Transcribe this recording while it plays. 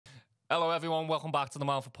Hello, everyone. Welcome back to the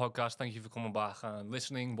Malfa podcast. Thank you for coming back and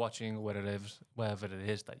listening, watching, wherever it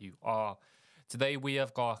is that you are. Today, we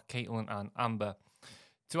have got Caitlyn and Amber,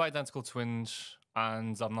 two identical twins.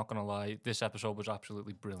 And I'm not going to lie, this episode was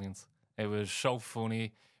absolutely brilliant. It was so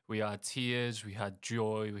funny. We had tears, we had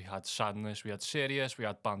joy, we had sadness, we had serious, we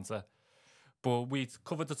had banter. But we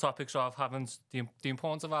covered the topics of having the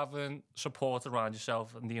importance of having support around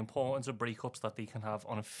yourself and the importance of breakups that they can have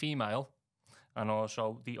on a female, and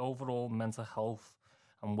also the overall mental health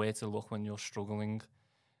and where to look when you're struggling.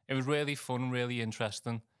 It was really fun, really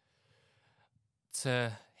interesting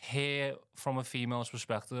to hear from a female's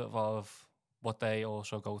perspective of what they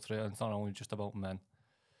also go through, and it's not only just about men.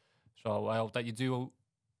 So I hope that you do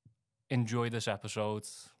enjoy this episode.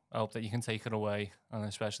 I hope that you can take it away, and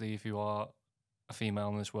especially if you are a female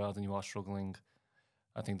in this world and you are struggling,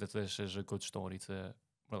 I think that this is a good story to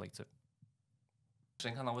relate to.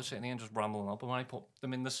 And I was sitting here and just rambling up, and when I put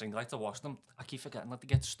them in the sink, I like to wash them, I keep forgetting that they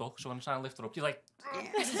get stuck, so when I'm trying to lift it up, you're like,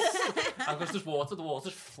 and because there's water, the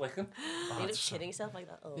water's flicking. You're just shitting yourself like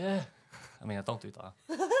that? Oh. Yeah. I mean, I don't do that.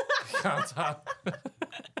 Can't tell.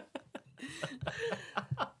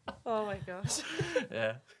 Oh my gosh.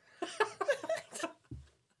 Yeah.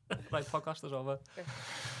 Right, podcast is over.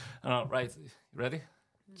 Right, you ready?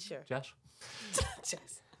 Sure. Jess?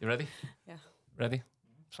 Jess. You ready? Yeah. Ready?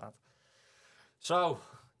 Sad. So,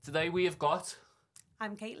 today we have got...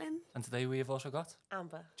 I'm Caitlyn. And today we have also got...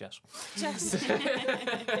 Amber. Jess. Jess.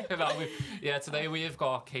 Yeah, today we have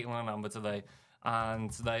got Caitlyn and Amber today. And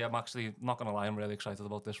today I'm actually, not going to lie, I'm really excited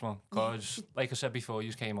about this one. Because, like I said before,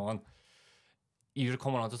 you came on, you're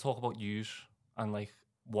coming on to talk about yous and like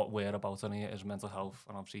what we're about on here is mental health.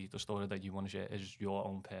 And obviously the story that you want to share is your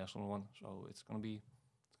own personal one. So it's going to be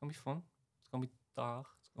fun. It's going to be dark.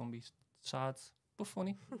 It's going to be sad, but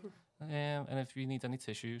funny. And if you need any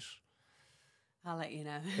tissues, I'll let you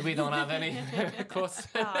know. we don't have any. Of course.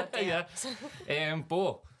 Oh, yeah.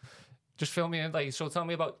 But just fill me in. Like, so tell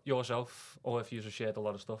me about yourself, or if you've shared a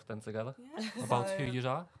lot of stuff then together, about who you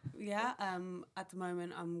are. Yeah, at the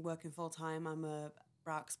moment I'm working full time. I'm a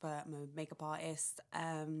brow expert, I'm a makeup artist,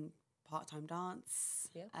 part-time dance.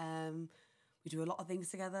 Yeah. We do a lot of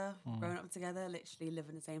things together, growing up together, literally live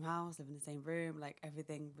in the same house, live in the same room, like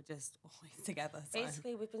everything, we're just always together. So.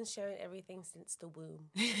 Basically, we've been sharing everything since the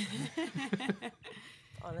womb.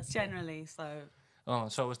 Honestly. Generally, so. Oh,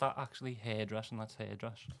 so is that actually hairdressing? That's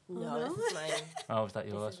hairdress. No, this is mine. Oh, is that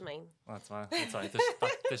yours? This is mine. That's fine. That's right.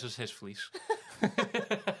 This is his fleece. Yeah.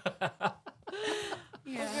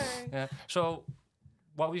 Okay. Yeah. So,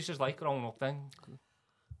 what was it like growing up then?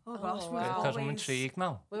 Oh gosh, we've wow. Because I'm always... intrigued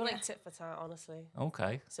now. We were Yeah. like tit for tat, honestly.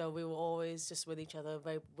 Okay. So we were always just with each other.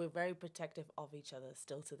 We're very protective of each other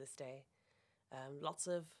still to this day. Lots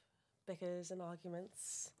of bickers and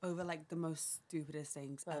arguments. Over like the most stupidest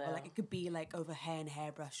things I ever. know. Like it could be like over hair and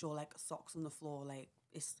hairbrush or like socks on the floor. Like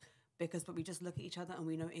it's because, but we just look at each other and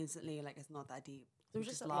we know instantly like it's not that deep. We were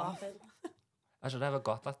just laughing. Has it ever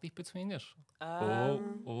got that deep between you?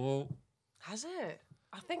 Um, Has it?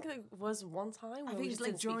 I think it was one time where think we it's just like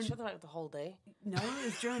didn't see during- each other like the whole day. No, it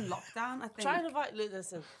was during lockdown. I think. Trying to invite,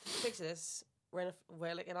 listen, picture this. We're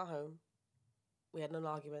like in our home. We had an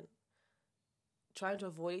argument. Trying to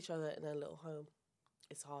avoid each other in a little home.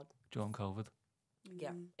 It's hard. During COVID.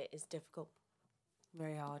 Yeah, it is difficult.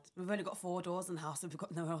 Very hard. We've only got 4 doors in the house, and we've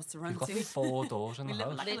got nowhere else to run You've got to. 4 doors in We the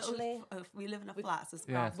live house. in like a Literally. we live in a flat, so it's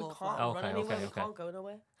Yeah. ground We floor can't flat. run Okay, anywhere. okay, We okay. can't go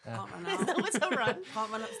nowhere. Can't run There's out. nowhere to run.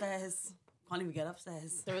 Can't run upstairs. Can't even get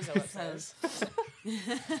upstairs. There is no upstairs.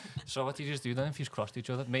 So what did you just do then if you crossed each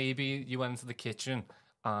other? Maybe you went into the kitchen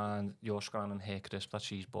and you're scanning hair crisp that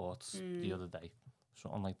she's bought the other day.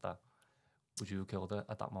 Something like that. Would you have killed her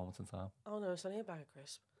at that moment in time? Oh no, it's only a bag of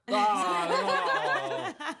crisp.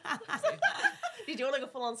 Oh, Did you want like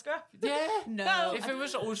a full on scrap? yeah. No. If it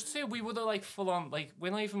was us two, we would have like full on, like,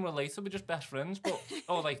 we're not even related, we're just best friends, but,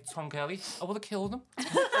 or like Tom Kelly, I would have killed him.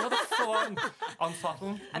 I would have full on top of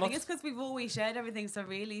him. I think it's because we've always shared everything, so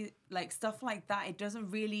really, like, stuff like that, it doesn't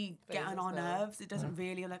really get on our nerves. It doesn't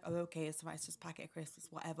really, like, oh, okay, it's right, it's just packet of crisps,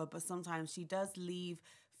 whatever. But sometimes she does leave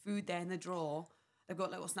food there in the drawer. They've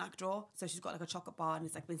got, like, a snack drawer, so she's got, like, a chocolate bar, and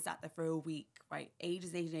it's, like, been sat there for a week, right?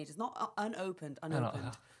 Ages, not unopened.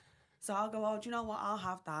 So I'll go, oh, do you know what? I'll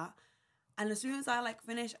have that. And as soon as I, like,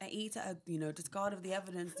 finish, I eat it, discard of the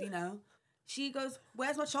evidence, She goes,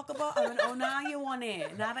 where's my chocolate bar? I went, oh, now you want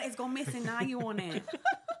it. Now that it's gone missing, now you want it.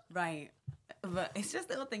 Right. But it's just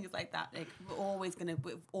little things like that. Like, we've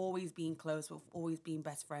always been close. We've always been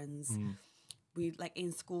best friends. We, like,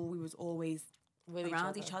 in school, we was always With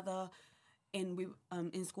around each other.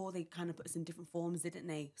 in school they kind of put us in different forms, didn't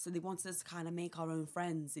they? So they wanted us to kind of make our own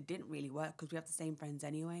friends. It didn't really work because we have the same friends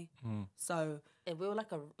anyway. So And we were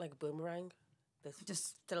like a boomerang. They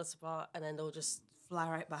just still us apart, and then they'll just fly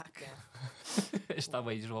right back. Is that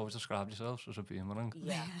way you've always described yourselves as a boomerang?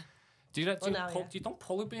 yeah. Do you don't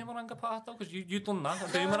pull a boomerang apart though? Because you've done that. A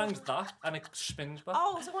boomerang's that, and it spins back.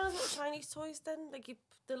 Oh, so one of those little Chinese toys then, like you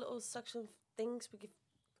the little suction things.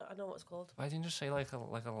 I don't know what it's called. Why didn't you just say like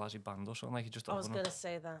a lazy band or something? Like you just. I was open gonna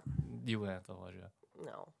say that. You weren't though, was you?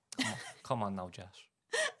 No. Come on now, Jess.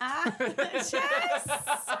 Jess!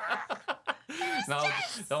 No,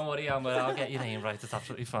 don't worry, Amber. I'll get your name right. It's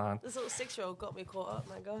absolutely fine. This little 6-year-old got me caught up.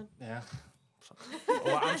 My God. Yeah.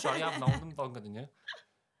 Well, I'm sorry, I've known them longer than you.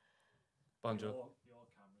 Bonjour. Your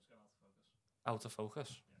camera's gone out of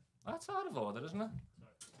focus. Out of focus. Yeah. That's out of order, isn't it?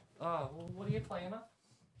 Oh, well, what are you playing at?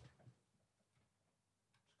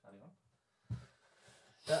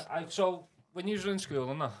 Just carry on. So, when you were in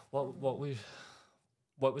school and that, what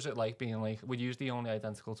was it like being like? Were you the only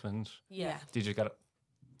identical twins? Yeah. Did you get it?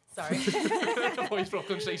 Sorry. The voice broke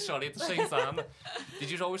and say sorry at the same time.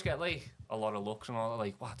 Did you always get like a lot of looks and all that?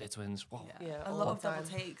 Like, wow, they're twins. Wow. Yeah. A all lot of the double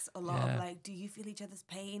time. takes, a lot of like, do you feel each other's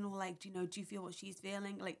pain, or like, do you feel what she's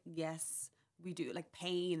feeling? Like, yes, we do. Like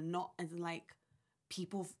pain, not as in like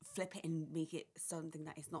people flip it and make it something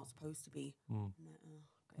that it's not supposed to be. I'm like,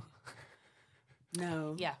 oh, okay.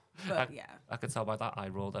 No. Yeah. But I could tell by that eye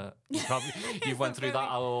roll that you went through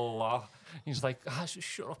that a lot. He's like, just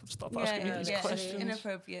shut up and stop asking me these questions.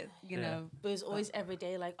 Inappropriate, you know. But it was always every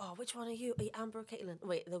day like, oh, which one are you? Are you Amber or Caitlyn?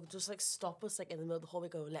 Wait, they'll just like stop us like in the middle of the hallway,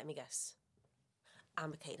 go, let me guess.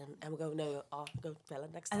 Amber, Caitlyn. And we go, no, go Bella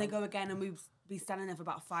next time. And they go again, and we'd be standing there for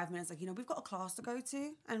about 5 minutes, like, we've got a class to go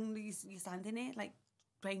to, and you're standing there, like,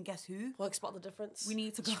 playing guess who? Like, spot the difference. We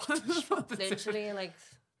need to go. Literally, like...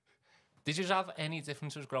 Did you have any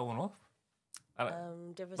differences growing up?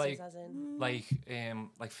 Differences as in...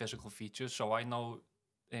 Like physical features. So I know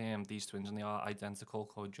these twins, and they are identical,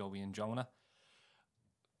 called Joey and Jonah.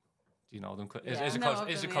 Do you know them? Is it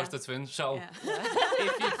because they're twins? So,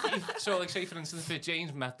 so like say for instance, if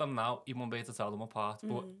James met them now, you won't be able to tell them apart.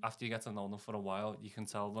 But after you get to know them for a while, you can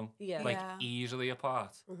tell them easily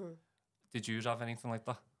apart. Did you have anything like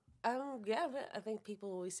that? Yeah, I think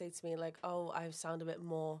people always say to me like, "Oh, I sound a bit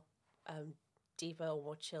more deeper or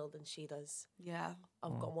more chilled than she does." Yeah,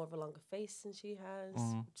 I've got more of a longer face than she has,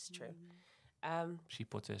 which is true. She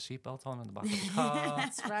puts her seatbelt on in the back of the car.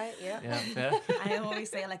 That's right. Yeah. I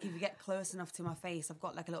always say, like, if you get close enough to my face, I've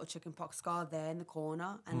got like a little chickenpox scar there in the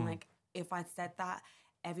corner, and like if I'd said that,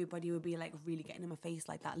 everybody would be like really getting in my face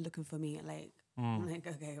like that, looking for me. Like, I'm like,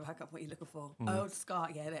 okay, back up. What are you looking for? Oh, scar.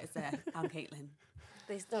 Yeah, it's there. I'm Caitlyn.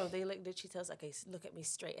 They like literally tell us, okay, look at me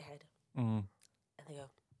straight ahead, and they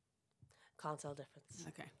go, can't tell difference.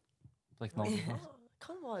 Okay. Like no.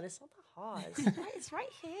 Come on, it's not that hard. It's right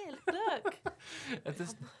here. Look.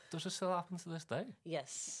 Does it still happen to this day?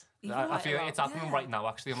 Yes. I feel like it's happening right now,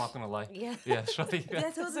 actually. I'm not going to lie. Yeah. Yeah, sorry. Yeah,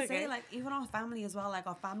 I was say, like, even our family as well, like,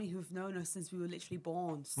 our family who've known us since we were literally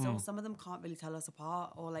born, still, some of them can't really tell us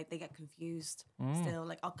apart, or, like, they get confused still.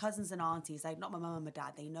 Like, our cousins and aunties, like, not my mum and my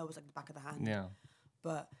dad, they know us, like, the back of the hand. Yeah.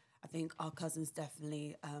 But I think our cousins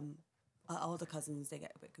definitely... our older cousins, they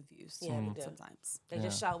get a bit confused. Yeah, they do. Sometimes. They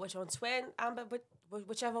just shout, which one? Twin, Amber,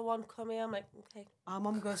 whichever one, come here. I'm like, okay. Our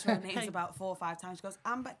mum goes through her names about 4 or 5 times. She goes,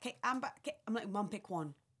 Amber, Kate, Amber, Kate. I'm like, Mum, pick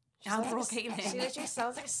one. Amber or Caitlyn. She literally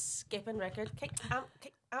sounds like a skipping record. Kick, amp.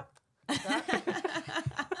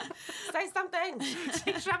 Say something.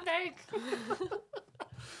 Say something.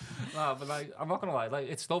 No, but like, I'm not going to lie. Like,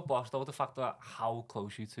 it's still bossed though, the fact that how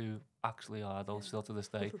close you two actually are, though, still to this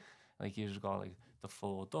day. Like, you just got, like, the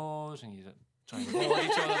 4 doors, and you're trying to hold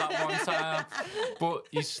each other at one time. But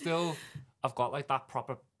you still, I've got, like, that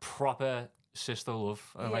proper sister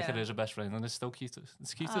love. And, like, it is a best friend, and it's still cute.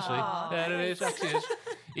 It's cute to see. Yeah, it is, actually is.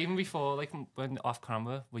 Even before, like, when off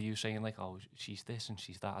camera, were you saying, like, oh, she's this and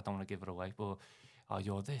she's that, I don't want to give her away, but... oh,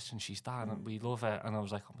 you're this and she's that, and we love it. And I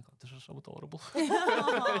was like, oh my God, this is so adorable.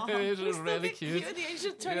 It is really cute. You're at the age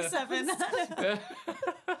of 27.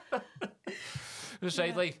 Just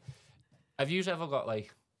say, like, have you ever got,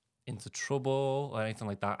 like, into trouble or anything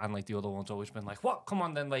like that? And, like, the other one's always been like, what? Come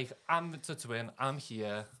on then, like, I'm the twin, I'm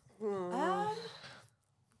here.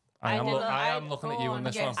 I am looking at you in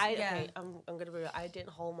this one. Okay, I'm going to be real. I didn't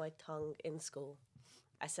hold my tongue in school.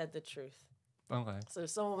 I said the truth. Okay. So if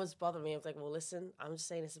someone was bothering me, I was like, well, listen, I'm just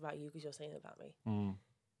saying this about you because you're saying it about me.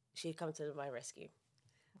 She'd come to my rescue.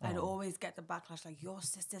 I'd always get the backlash, like, your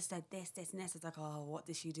sister said this, and this. It's like, oh, what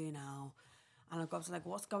did she do now? And I'd go up to, like,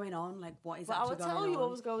 what's going on? Like, what is actually going on? I would tell you what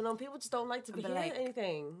was going on. People just don't like to hear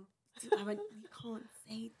anything. I went, you can't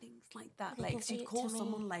say things like that. You Like, can say she'd it call to me.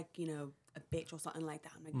 someone like, you know, a bitch or something like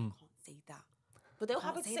that. I'm like, you can't say that. But they'll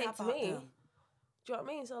Can't happy to say it that to about me. them. Do you know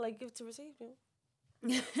what I mean? So like, give to receive.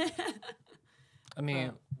 You know? I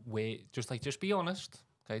mean, just be honest.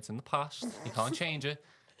 Okay, it's in the past. You can't change it.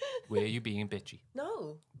 Were you being bitchy?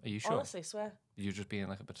 No. Are you sure? Honestly, swear. You're just being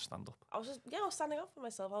like a bit of stand up. I was standing up for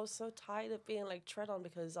myself. I was so tired of being like tread on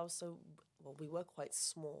because we were quite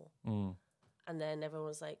small. And then everyone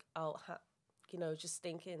was like, oh, just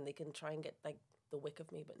thinking they can try and get like the wick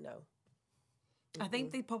of me, but no. I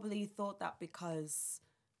think they probably thought that because,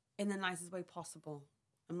 in the nicest way possible,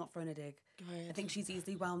 I'm not throwing a dig. I think she's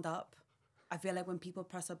easily wound up. I feel like when people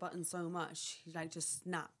press her button so much, she like just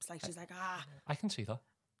snaps. Like she's like, ah. I can see that.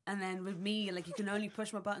 And then with me, like you can only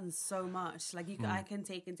push my buttons so much. Like I can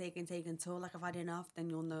take until like I've had enough. Then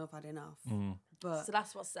you'll know I've had enough. But so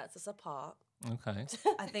that's what sets us apart. Okay.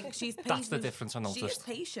 I think she's patient. That's the difference I noticed. She is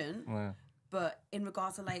patient. Yeah. But in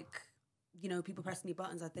regards to like, you know, people pressing your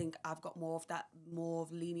buttons, I think I've got more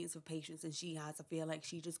of lenience of patience than she has. I feel like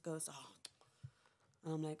she just goes, oh.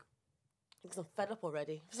 And I'm like, Because I'm fed up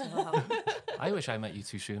already. I wish I met you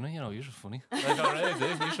two sooner. You know, you're so funny. Like, I really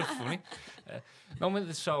do. You're so funny.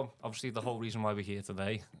 So obviously the whole reason why we're here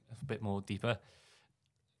today, a bit more deeper.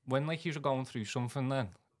 When like you're going through something, then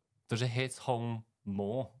does it hit home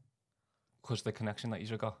more because the connection that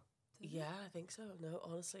you've got? Yeah, I think so. No,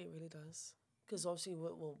 honestly, it really does. Because obviously,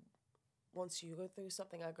 once you go through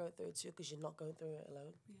something, I go through it too. Because you're not going through it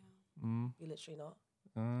alone. yeah. You're literally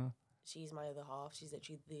not. She's my other half. She's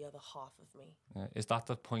literally the other half of me. Is that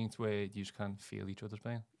the point where you just can feel each other's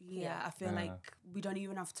pain? Yeah, I feel like we don't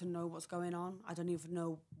even have to know what's going on. I don't even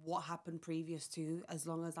know what happened previous to, as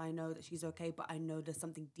long as I know that she's okay, but I know there's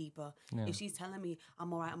something deeper. Yeah. If she's telling me,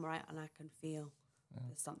 I'm all right, and I can feel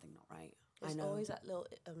there's something not right. There's I know. always that little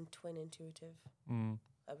twin intuitive.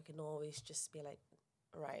 That we can always just be like,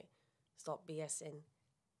 right, stop BSing.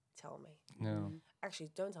 Tell me. No.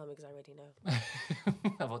 Actually, don't tell me because I already know.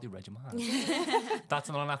 I've already read your mind. That's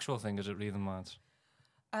not an actual thing, is it? Reading minds.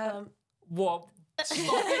 What?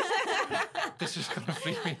 This is going to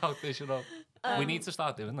freak me out, this, you know. We need to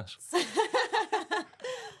start doing this. I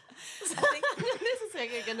think this is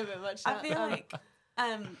making a bit much. I feel like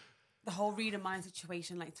the whole reading mind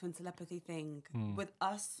situation, like twin telepathy thing, with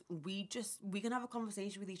us, we can have a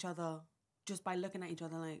conversation with each other just by looking at each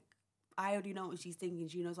other. Like, I already know what she's thinking.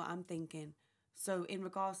 She knows what I'm thinking. So in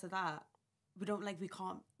regards to that, we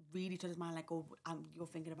can't read each other's mind. Like, oh, you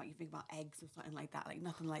think about eggs or something like that. Like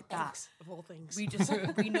nothing like that. Eggs, of all things.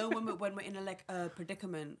 We know when we're in a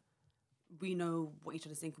predicament. We know what each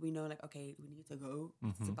other's thinking. We know like, okay, we need to go.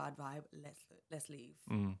 It's a bad vibe. Let's leave.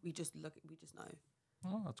 We just know.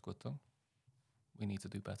 Oh, that's good though. We need to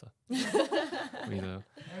do better. We do.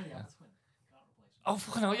 Oh,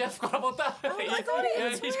 fucking hell, yeah, I forgot about that. Oh, I thought he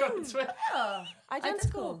was he's got a twin. Oh,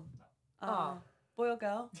 identical. Boy or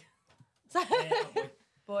girl?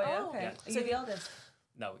 Boy, Oh. okay. Yeah. Are you the eldest?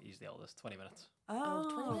 No, he's the oldest. 20 minutes. Oh,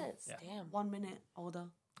 20 minutes. Yeah. Damn. 1 minute older.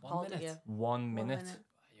 1 minute. Yeah. 1 minute.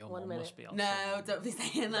 Your 1 mum minute. must be on No, some- don't be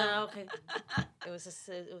saying that. No, okay. It was a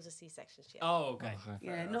C-section. Shit. Oh, okay.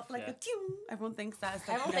 Yeah, Fair not enough, like yeah. a tune. Everyone thinks that. It's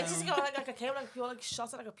like, Everyone thinks it's no. going like a came like pure like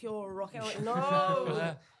shot at like a pure rocket. I'm like,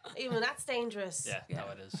 no, even that's dangerous. Yeah, Yeah. no,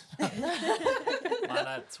 it is. Mine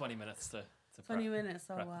had 20 minutes to 20 prep. minutes,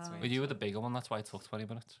 oh prep wow. between. Well, you were the bigger one, that's why it took 20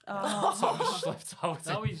 minutes. Oh. So I just slipped out.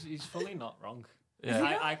 No, he's fully not wrong.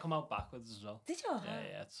 Yeah. I come out backwards as well. Did you?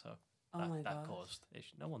 Yeah, so Oh that, my that God. caused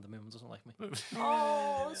issue. No wonder Mum doesn't like me.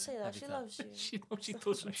 Oh, don't say that. Every She time. loves you. She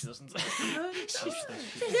doesn't. She doesn't.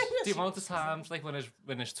 The amount of times, like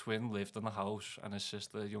when his twin lived in the house and his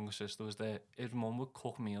younger sister was there, his mum would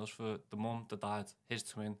cook meals for the mum, the dad, his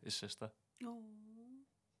twin, his sister. Oh.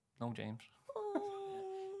 No, James.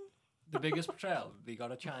 The biggest betrayal, we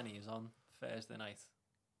got a Chinese on Thursday night.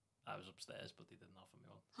 I was upstairs, but they didn't offer me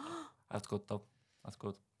one. So. That's good though. That's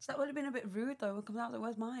good. So that would have been a bit rude though. It comes out like,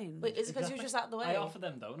 where's mine? Wait, is it because you were just out the way? I offered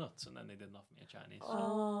them donuts and then they didn't offer me a Chinese.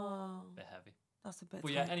 Oh. Bit heavy. That's a bit.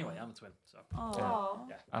 But yeah, tight, anyway, though. I'm a twin. So Oh.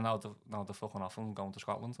 yeah. And now they're fucking off and going to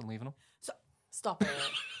Scotland and leaving him. Stop it.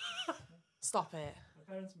 Stop it. My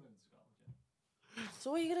parents moved to Scotland.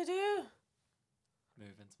 So what are you gonna do?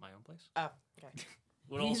 Move into my own place. Oh, okay.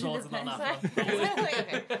 We're all sorted on that one.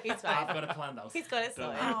 Okay, he's fine. I've got it planned out. He's got it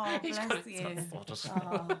sorted. Oh, He's got bless it you. sorted.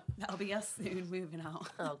 Oh, that'll be us soon moving out.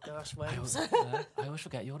 Oh gosh, worms. I always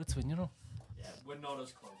forget you're a twin, you know. Yeah, we're not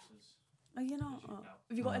as close as. Oh, you know. No.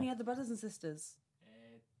 Have you got No. any other brothers and sisters?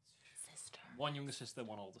 Sister. One younger sister,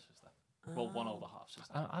 one older sister. Well, one older half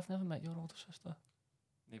sister. I've never met your older sister.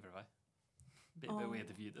 Neither have I. Bit weird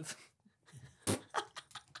if you did.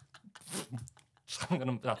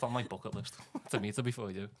 That's on my bucket list to meet her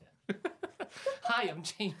before you. Yeah. Hi, I'm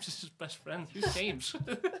James's best friend. Who's James?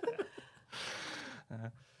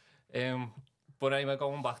 But anyway,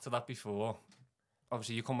 going back to that before,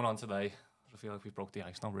 obviously you're coming on today. I feel like we broke the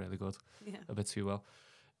ice now really good. Yeah. A bit too well.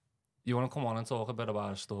 You want to come on and talk a bit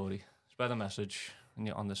about a story, spread a message, and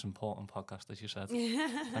you're on this important podcast, as you said.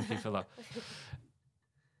 Thank you for that.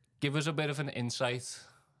 Give us a bit of an insight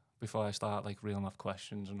before I start like reeling off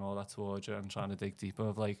questions and all that towards you and trying to dig deeper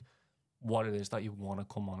of like what it is that you want to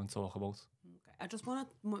come on and talk about. Okay. I just want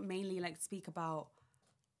to mainly like speak about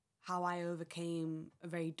how I overcame a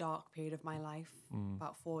very dark period of my life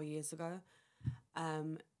about 4 years ago.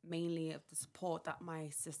 Mainly of the support that my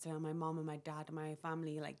sister and my mom and my dad and my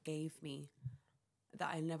family like gave me,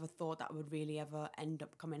 that I never thought that would really ever end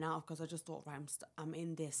up coming out, because I just thought, right, I'm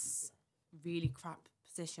in this really crap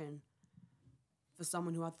position for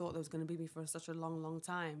someone who I thought that was going to be me for such a long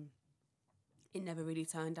time. It never really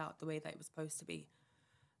turned out the way that it was supposed to be.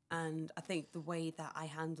 And I think the way that I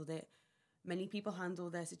handled it, many people handle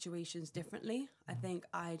their situations differently. I think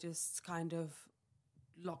I just kind of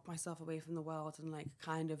locked myself away from the world and like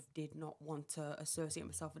kind of did not want to associate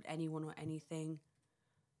myself with anyone or anything.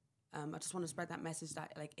 I just want to spread that message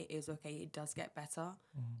that like it is okay, it does get better.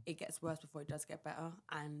 It gets worse before it does get better.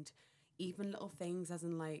 And even little things as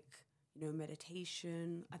in like, you know,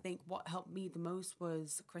 meditation. I think what helped me the most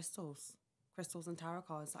was crystals and tarot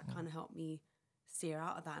cards. That kind of helped me steer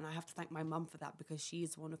out of that. And I have to thank my mum for that, because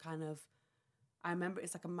she's the one who kind of, I remember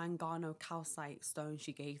it's like a Mangano calcite stone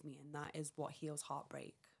she gave me, and that is what heals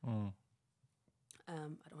heartbreak. I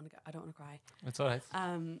don't want to cry. It's all right.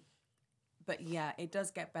 But yeah, it does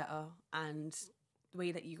get better, and the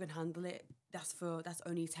way that you can handle it, that's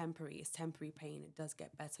only temporary. It's temporary pain. It does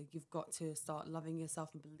get better. You've got to start loving yourself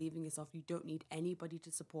and believing yourself. You don't need anybody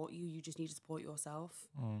to support you. You just need to support yourself,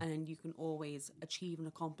 and then you can always achieve and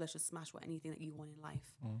accomplish and smash anything that you want in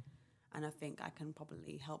life. And I think I can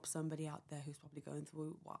probably help somebody out there who's probably going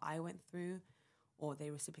through what I went through, or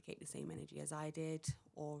they reciprocate the same energy as I did,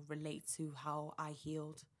 or relate to how I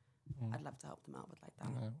healed. I'd love to help them out with like that.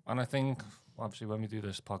 Yeah. And I think, obviously, when we do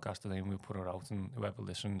this podcast today and we put it out, and whoever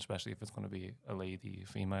listens, especially if it's going to be a lady,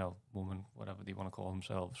 female, woman, whatever they want to call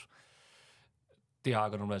themselves, they are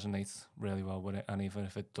going to resonate really well with it. And even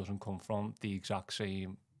if it doesn't come from the exact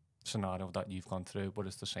same scenario that you've gone through, but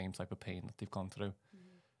it's the same type of pain that they've gone through,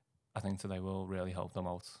 I think today will really help them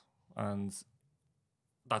out. And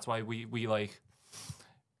that's why we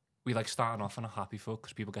like starting off on a happy foot,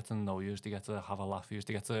 because people get to know you, they get to have a laugh with you,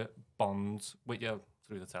 they get to bond with you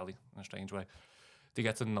through the telly in a strange way. They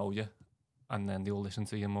get to know you, and then they'll listen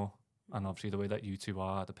to you more. And obviously the way that you two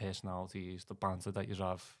are, the personalities, the banter that you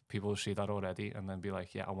have, people will see that already and then be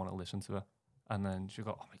like, yeah, I want to listen to it. And then she'll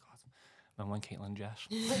go, oh my God. Remember when Caitlyn and Jess?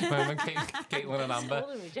 When Caitlyn and Amber,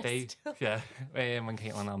 when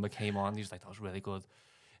Caitlyn and Amber came on, he was like, that was a really good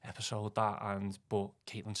episode, that. But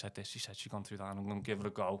Caitlyn said this, she said she'd gone through that, and I'm going to give it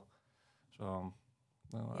a go. So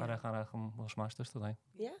I reckon we'll smash this today.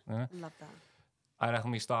 Yeah. Love that. I reckon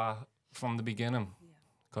we start from the beginning,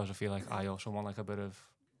 because I feel like I also want like a bit of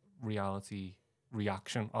reality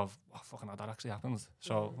reaction of, oh, fucking hell, that actually happened.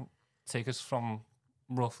 So take us from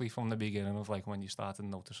roughly from the beginning of like when you started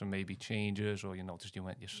noticing maybe changes, or you noticed you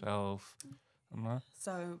went yourself.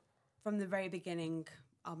 So from the very beginning,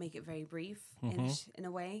 I'll make it very brief in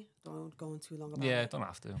a way. Don't go on too long about it. Yeah, don't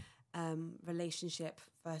have to. Relationship,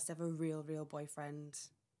 first ever real boyfriend,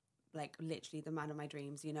 like literally the man of my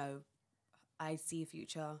dreams. You know, I see a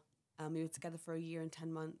future. We were together for 1 year and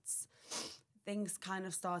 10 months. Things kind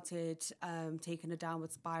of started taking a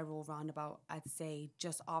downward spiral round about, I'd say,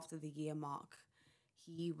 just after the year mark.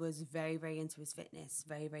 He was very into his fitness,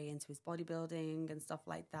 very into his bodybuilding and stuff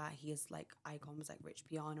like that. He is like icons like Rich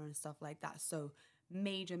Piana and stuff like that. So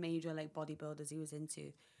major like bodybuilders he was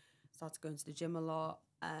into. Started going to the gym a lot.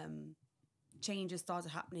 Changes started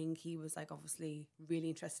happening. He was like obviously really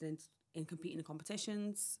interested in competing in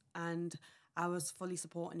competitions, and I was fully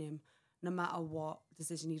supporting him. No matter what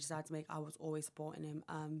decision he decided to make, I was always supporting him.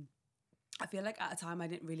 I feel like at a time I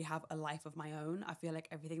didn't really have a life of my own. I feel like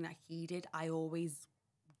everything that he did, I always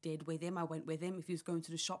did with him. I went with him. If he was going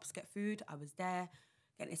to the shops to get food, I was there.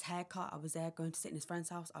 Getting his hair cut, I was there. Going to sit in his friend's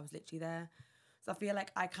house, I was literally there. So I feel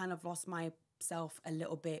like I kind of lost myself a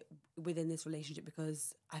little bit within this relationship,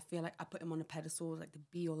 because I feel like I put him on a pedestal, like the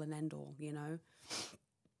be all and end all, you know.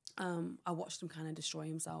 I watched him kind of destroy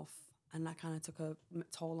himself, and that kind of took a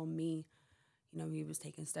toll on me. You know, he was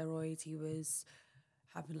taking steroids, he was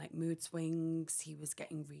having like mood swings, he was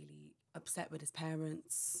getting really upset with his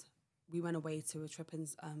parents. We went away to a trip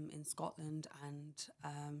in Scotland, and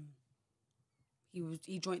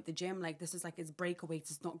he joined the gym. Like, this is like his breakaway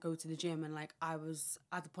to not go to the gym. And like, I was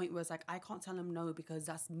at the point where it's like, I can't tell him no, because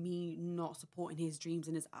that's me not supporting his dreams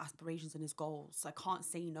and his aspirations and his goals. I can't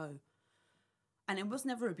say no. And it was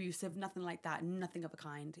never abusive, nothing like that, nothing of the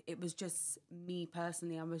kind. It was just me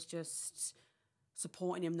personally. I was just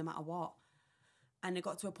supporting him no matter what. And it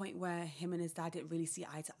got to a point where him and his dad didn't really see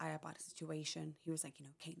eye to eye about the situation. He was like, you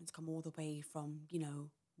know, Caitlyn's come all the way from, you know,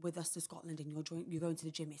 with us to Scotland, and you're going to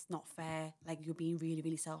the gym. It's not fair. Like, you're being really,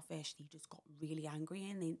 really selfish. He just got really angry,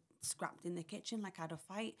 and they scrapped in the kitchen, like, had a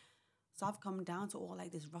fight. So I've come down to all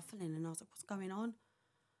like this ruffling, and I was like, what's going on?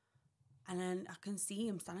 And then I can see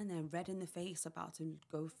him standing there red in the face about to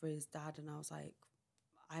go for his dad. And I was like,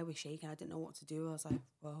 I was shaking. I didn't know what to do. I was like,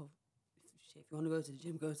 well, if you want to go to the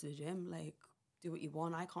gym, go to the gym. Like, do what you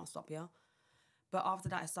want. I can't stop you. But after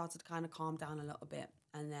that, I started to kind of calm down a little bit.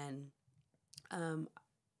 And then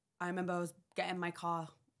I remember I was getting my car,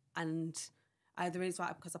 and the reason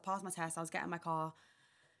why, because I passed my test, I was getting my car,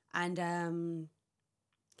 and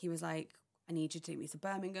he was like, I need you to take me to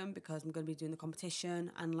Birmingham because I'm going to be doing the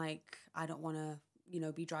competition, and like, I don't want to, you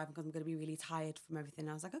know, be driving because I'm going to be really tired from everything.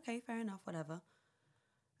 And I was like, okay, fair enough, whatever.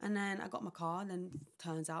 And then I got my car, and then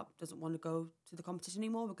turns out doesn't want to go to the competition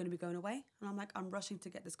anymore. We're going to be going away. And I'm like, I'm rushing to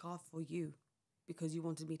get this car for you because you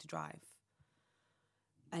wanted me to drive.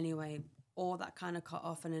 Anyway, all that kind of cut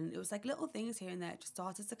off. And then it was like little things here and there. It just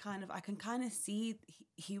started to kind of, I can kind of see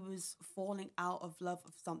he was falling out of love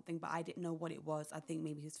of something, but I didn't know what it was. I think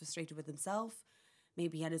maybe he was frustrated with himself.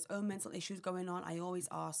 Maybe he had his own mental issues going on. I always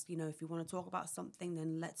ask, you know, if you want to talk about something,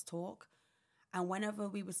 then let's talk. And whenever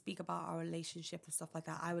we would speak about our relationship and stuff like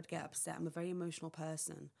that, I would get upset. I'm a very emotional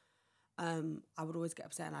person. I would always get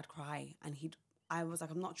upset and I'd cry. And I was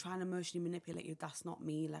like, I'm not trying to emotionally manipulate you. That's not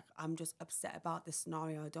me. Like, I'm just upset about this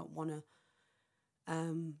scenario. I don't want to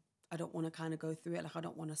kind of go through it. Like, I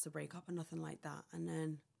don't want us to break up or nothing like that. And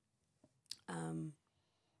then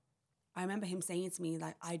I remember him saying to me,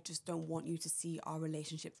 like, I just don't want you to see our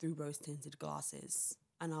relationship through rose-tinted glasses.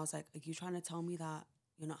 And I was like, are you trying to tell me that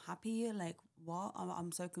you're not happy? Like, what?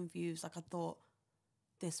 I'm so confused. Like, I thought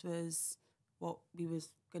this was what we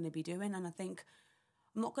was going to be doing. And I think,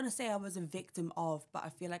 I'm not going to say I was a victim of, but I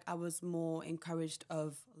feel like I was more encouraged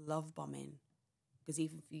of love bombing. Because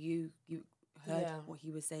even for you heard what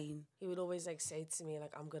he was saying. He would always like say to me,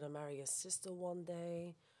 like, I'm going to marry your sister one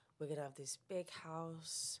day. We're going to have this big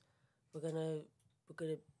house. We're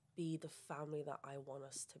gonna be the family that I want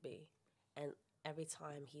us to be. And every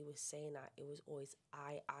time he was saying that, it was always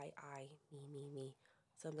I, me.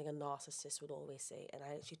 Something a narcissist would always say. And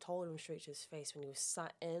I actually told him straight to his face when he was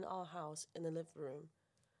sat in our house in the living room,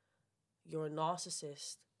 you're a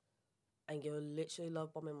narcissist and you're literally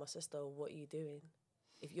love bombing my sister. What are you doing?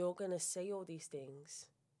 If you're gonna say all these things,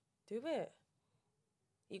 do it.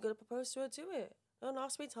 You're gonna propose to her, do it. Don't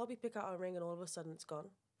ask me to help you pick out a ring and all of a sudden it's gone.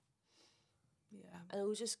 Yeah.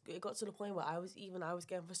 And it got to the point where I was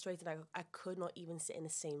getting frustrated. I could not even sit in the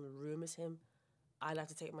same room as him. I'd have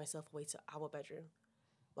to take myself away to our bedroom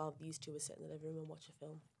while these two would sit in the living room and watch a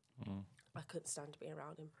film. Mm. I couldn't stand to be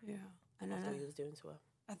around him. Yeah. And after what he was doing to her.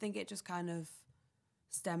 I think it just kind of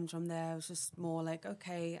stemmed from there. It was just more like,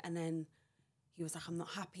 okay. And then he was like, I'm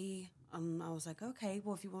not happy. I was like, okay,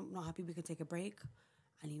 well, if you're not happy, we can take a break.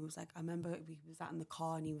 And he was like, I remember we was out in the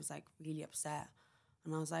car and he was like really upset.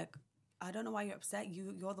 And I was like, I don't know why you're upset.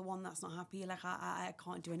 You're the one that's not happy. Like, I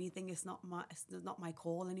can't do anything. It's not my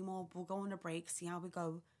call anymore. We'll go on a break, see how we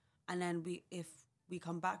go. And then if we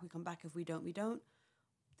come back, we come back. If we don't, we don't.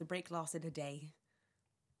 The break lasted a day.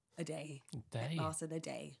 It lasted a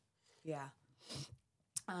day. Yeah.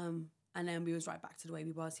 And then we was right back to the way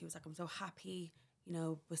we was. He was like, I'm so happy. You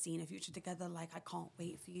know, we're seeing a future together. Like, I can't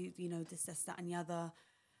wait for you. You know, this, that, and the other.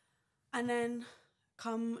 And then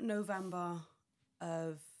come November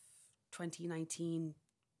of 2019,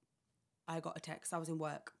 I got a text. I was in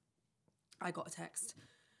work. I got a text.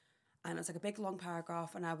 And it was like a big, long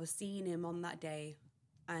paragraph. And I was seeing him on that day.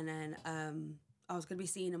 And then I was going to be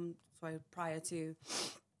seeing him prior to.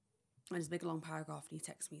 And it's a big, long paragraph. And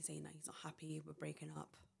he texted me saying that he's not happy. We're breaking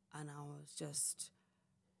up. And I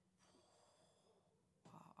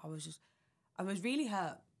was really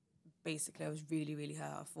hurt. Basically, I was really, really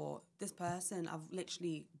hurt. I thought, this person I've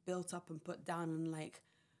literally built up and put down and like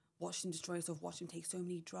watched him destroy himself, watched him take so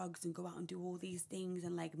many drugs and go out and do all these things,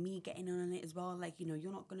 and like me getting in on it as well. Like, you know,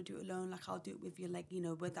 you're not going to do it alone. Like, I'll do it with you. Like, you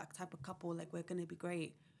know, we're that type of couple. Like, we're going to be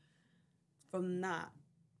great. From that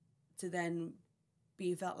to then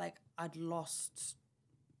being felt like I'd lost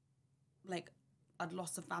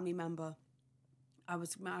a family member. I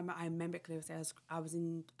remember it clearly. I was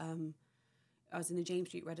in the James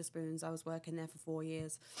Street Wetherspoons. I was working there for 4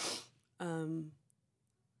 years. And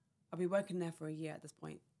I'd been working there for a year at this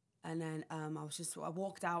point. And then I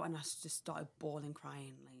walked out and I just started bawling,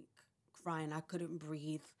 crying. I couldn't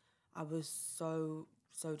breathe. I was so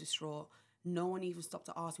distraught. No one even stopped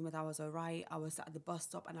to ask me whether I was all right. I was at the bus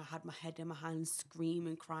stop and I had my head in my hands,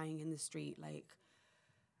 screaming, crying in the street. Like,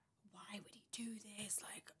 why would he do this?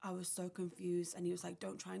 Like, I was so confused. And he was like,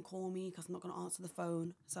 don't try and call me because I'm not going to answer the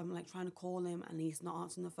phone. So I'm like trying to call him and he's not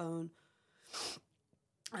answering the phone.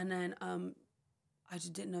 And then I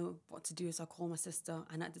just didn't know what to do. So I called my sister.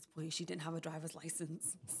 And at this point, she didn't have a driver's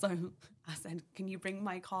license. So I said, can you bring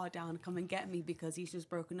my car down, come and get me? Because he's just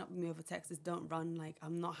broken up with me over text. Don't run. Like,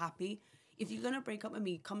 I'm not happy. If you're going to break up with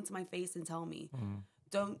me, come to my face and tell me.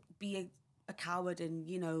 Don't be a coward and,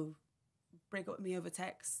 you know, break up with me over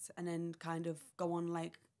text and then kind of go on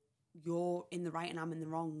like you're in the right and I'm in the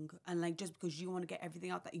wrong. And like, just because you want to get everything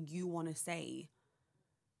out that you want to say,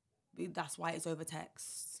 that's why it's over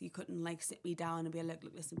text. You couldn't like sit me down and be like,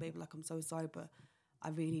 look, listen, baby, like, I'm so sorry, but I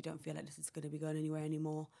really don't feel like this is going to be going anywhere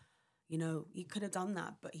anymore. You know, he could have done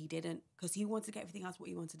that, but he didn't because he wanted to get everything else what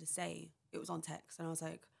he wanted to say. It was on text. And I was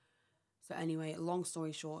like, so anyway, long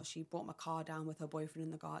story short, she brought my car down with her boyfriend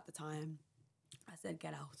in the car at the time. I said,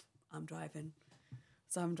 get out. I'm driving.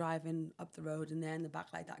 So I'm driving up the road and they're in the back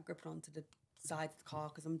like that, gripping onto the side of the car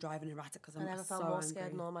because I'm driving erratic because I'm so angry. I never felt more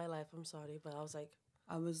scared in all my life. I'm sorry, but I was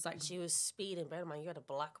like, she was speeding. Bear in mind, you had a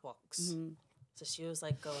black box. Mm-hmm. So she was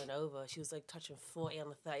like going over. She was like touching 40 on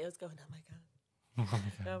the 30. I was going, oh my God.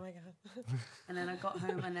 Oh my God. And then I got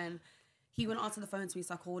home and then he wouldn't answer the phone to me.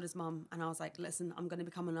 So I called his mum and I was like, listen, I'm going to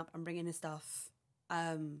be coming up. I'm bringing his stuff.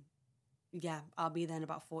 Yeah, I'll be there in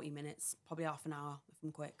about 40 minutes, probably half an hour if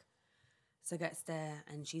I'm quick. So I gets there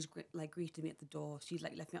and she's like greeted me at the door. She's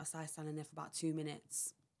like left me outside standing there for about 2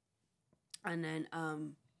 minutes. And then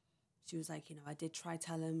she was like, you know, I did try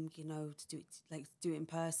tell him, you know, to do it in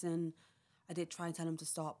person. I did try tell him to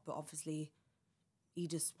stop, but obviously he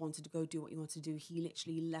just wanted to go do what he wanted to do. He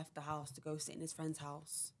literally left the house to go sit in his friend's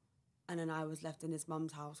house. And then I was left in his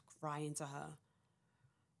mum's house crying to her.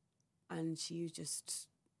 And she just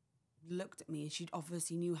looked at me and she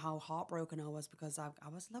obviously knew how heartbroken I was because I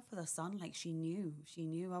was in love with her son. Like, she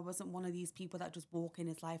knew I wasn't one of these people that just walk in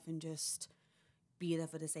his life and just be there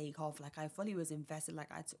for the sake of. Like, I fully was invested.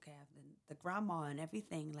 Like, I took care of the grandma and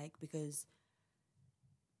everything, like, because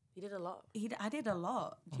he did a lot. I did a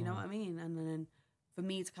lot. Do you know what I mean? And then for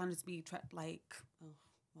me to kind of just be trapped, like, oh,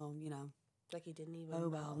 well, you know, like he didn't even. Oh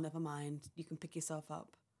well, never mind. You can pick yourself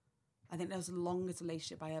up. I think that was the longest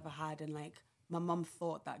relationship I ever had, and like my mum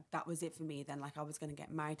thought that was it for me. Then like I was gonna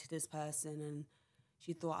get married to this person, and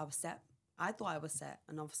she thought I was set. I thought I was set,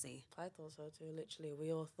 and obviously I thought so too. Literally,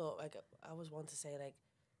 we all thought. Like, I was one to say, like,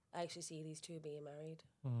 I actually see these two being married.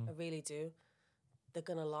 I really do. They're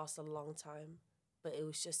gonna last a long time, but it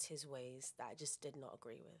was just his ways that I just did not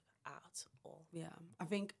agree with at all. Yeah, I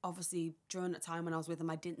think obviously during that time when I was with him,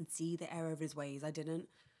 I didn't see the error of his ways. I didn't.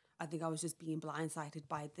 I think I was just being blindsided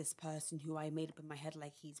by this person who I made up in my head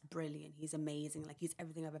like he's brilliant, he's amazing, like he's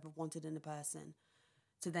everything I've ever wanted in a person.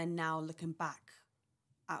 So then now looking back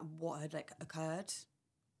at what had like occurred,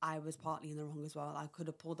 I was partly in the wrong as well. I could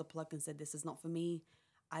have pulled the plug and said, this is not for me.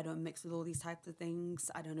 I don't mix with all these types of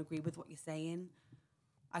things. I don't agree with what you're saying.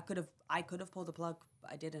 I could have pulled the plug,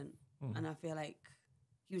 but I didn't. And I feel like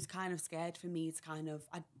he was kind of scared for me to kind of,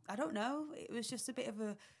 I don't know. It was just a bit of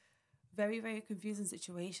a very, very confusing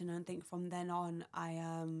situation. And I think from then on, I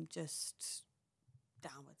just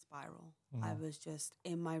downward spiral. I was just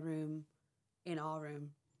in my room, in our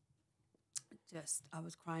room. I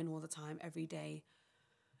was crying all the time, every day,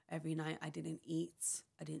 every night. I didn't eat.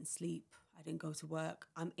 I didn't sleep. I didn't go to work.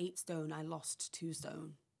 I'm 8 stone. I lost 2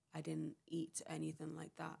 stone. I didn't eat anything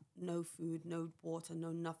like that. No food, no water,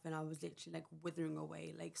 no nothing. I was literally like withering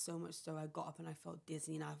away, like so much so I got up and I felt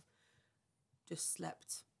dizzy and I've just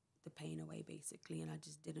slept the pain away basically. And I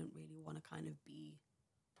just didn't really want to kind of be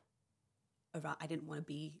around. I didn't want to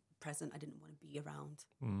be present. I didn't want to be around.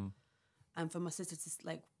 And for my sister to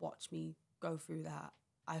like watch me go through that,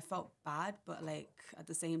 I felt bad, but like at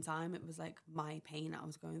the same time, it was like my pain I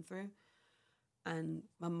was going through. And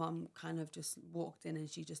my mum kind of just walked in and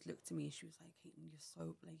she just looked at me and she was like, Caitlyn, you're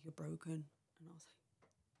so, like, you're broken. And I was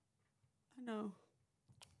like,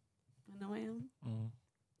 I know I am.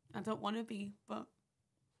 I don't want to be, but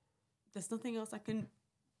there's nothing else I can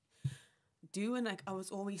do. And like, I was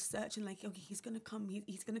always searching, like, okay, he's going to come,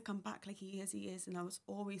 he's going to come back, like he is. And I was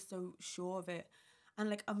always so sure of it. And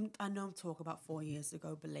like, I know I'm talking about 4 years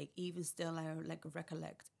ago, but like, even still, I like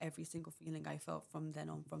recollect every single feeling I felt from then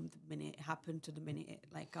on, from the minute it happened to the minute it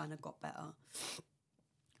like kind of got better.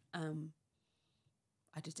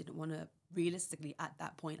 I just didn't want to, realistically, at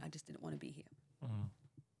that point, I just didn't want to be here.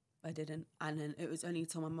 I didn't. And then it was only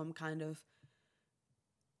till my mum kind of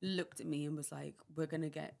looked at me and was like, we're gonna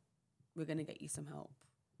get you some help.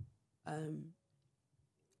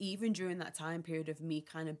 Even during that time period of me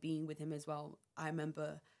kind of being with him as well, I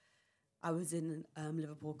remember I was in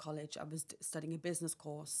Liverpool College. I was studying a business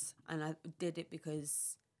course, and I did it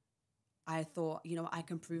because I thought, you know, I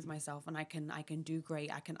can prove myself and I can do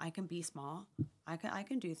great. I can be smart. I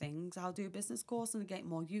can do things. I'll do a business course and get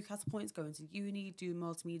more UCAS points, go into uni, do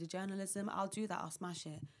multimedia journalism. I'll do that. I'll smash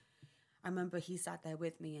it. I remember he sat there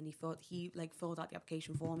with me and he filled out the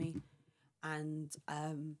application for me, and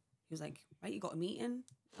he was like, right, you got a meeting?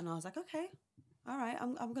 And I was like, okay, all right,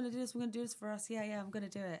 I'm gonna do this. We're gonna do this for us. Yeah, I'm gonna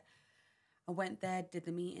do it. I went there, did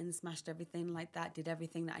the meeting, smashed everything like that, did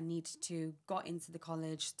everything that I needed to, got into the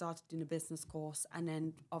college, started doing a business course, and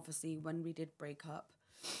then obviously when we did break up,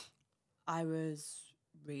 I was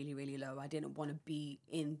really, really low. I didn't want to be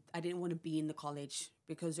in the college,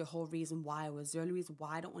 because the only reason why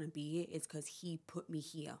I don't want to be here is because he put me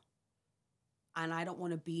here. And I don't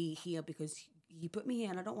want to be here because he put me here,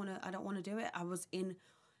 and I don't want to do it. I was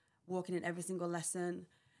walking in every single lesson.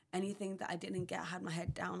 Anything that I didn't get, I had my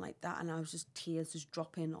head down like that, and I was just tears just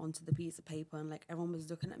dropping onto the piece of paper, and like everyone was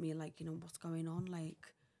looking at me like, you know, what's going on? Like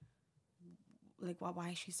why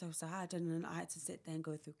is she so sad? And then I had to sit there and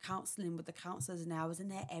go through counselling with the counsellors, and I was in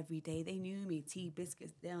there every day. They knew me, tea,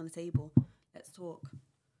 biscuits, there on the table. Let's talk.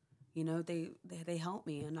 You know, they helped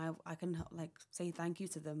me, and I can like say thank you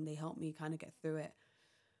to them. They helped me kind of get through it.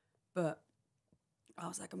 But I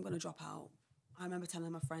was like, I'm gonna drop out. I remember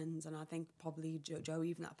telling my friends, and I think probably Joe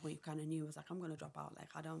even at that point kind of knew, was like, I'm going to drop out. Like,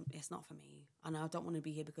 it's not for me. And I don't want to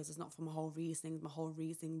be here because it's not for my whole reasoning. My whole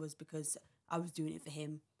reasoning was because I was doing it for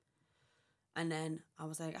him. And then I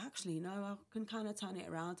was like, actually, no, I can kind of turn it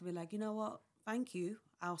around to be like, you know what? Thank you.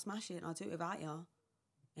 I'll smash it and I'll do it without you.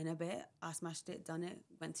 In a bit, I smashed it, done it,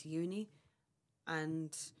 went to uni.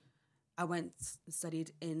 And I went and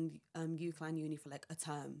studied in UCLan uni for like a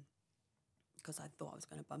term, because I thought I was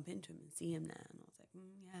going to bump into him and see him there. And I was like,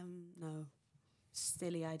 no,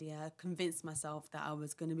 silly idea. I convinced myself that I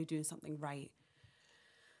was going to be doing something right.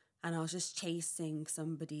 And I was just chasing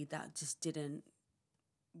somebody that just didn't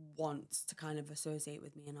want to kind of associate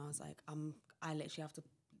with me. And I was like, I literally have to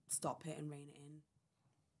stop it and rein it in,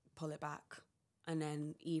 pull it back. And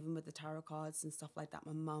then even with the tarot cards and stuff like that,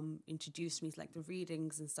 my mum introduced me to like the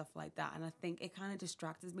readings and stuff like that. And I think it kind of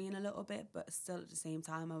distracted me in a little bit, but still at the same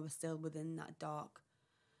time, I was still within that dark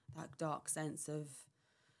sense of...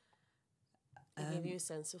 It gave you a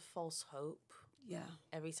sense of false hope. Yeah.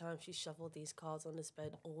 Every time she shuffled these cards on this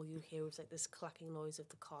bed, all you hear was like this clacking noise of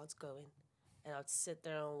the cards going. And I'd sit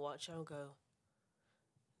there and watch her and go,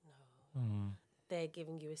 no. They're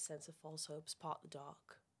giving you a sense of false hope. It's part of the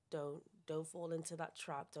dark. Don't fall into that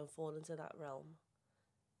trap. Don't fall into that realm.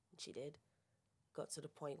 And she did. Got to the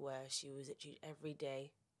point where she was literally every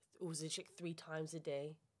day, it was literally 3 times a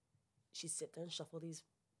day, she'd sit there and shuffle these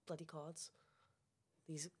bloody cards.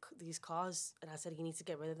 These cards. And I said, you need to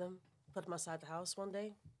get rid of them. Put them outside the house one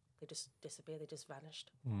day. They just disappeared. They just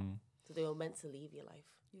vanished. So they were meant to leave your life.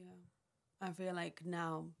 Yeah. I feel like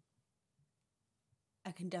now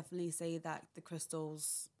I can definitely say that the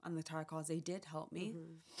crystals and the tarot cards, they did help me.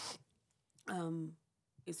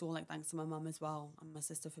 It's all like thanks to my mum as well, and my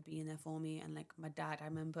sister for being there for me, and like my dad. I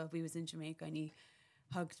remember we was in Jamaica and he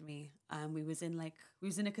hugged me, and we was in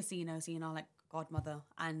a casino seeing our like godmother,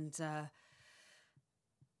 and a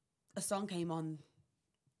song came on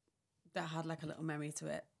that had like a little memory to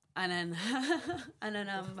it, and then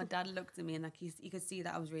my dad looked at me, and like he could see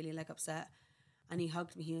that I was really like upset, and he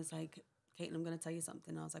hugged me. He was like, Caitlyn, I'm going to tell you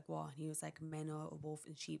something. I was like, what? And he was like, men are a wolf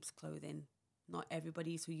in sheep's clothing. Not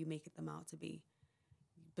everybody's who you make them out to be.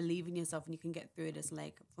 Believe in yourself and you can get through it. It's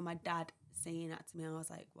like, for my dad saying that to me, I was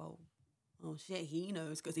like, well, oh shit, he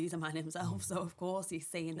knows because he's a man himself. So of course he's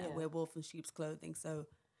saying that we're wolf in sheep's clothing. So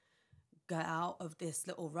get out of this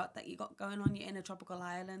little rut that you got going on. You're in a tropical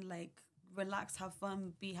island. Like, relax, have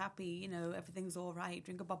fun, be happy. You know, everything's all right.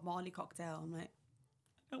 Drink a Bob Marley cocktail. I'm like,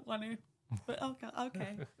 I don't want to. But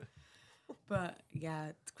okay. But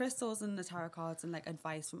yeah, the crystals and the tarot cards and like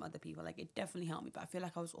advice from other people, like it definitely helped me. But I feel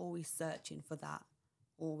like I was always searching for that.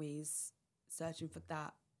 That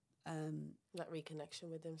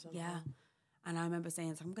reconnection with him somehow. Yeah. And I remember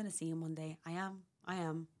saying, so I'm going to see him one day. I am.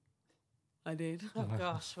 I did. Oh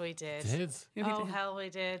gosh, we did. Did? Hell, we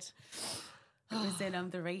did. It was in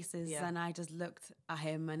the races, and I just looked at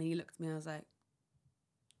him and he looked at me and I was like,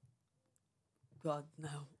 God, no.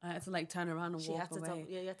 I had to like turn around and walk away.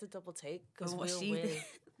 You had to double take because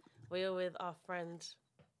we were with our friend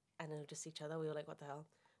and then just each other. We were like, what the hell?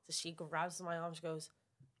 So she grabs my arm, she goes,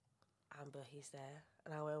 Amber, he's there.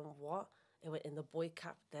 And I went, what? It went in the boy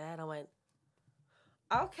cap there. And I went,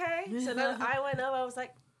 okay. So then I went over. I was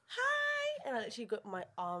like, hi. And I literally got, my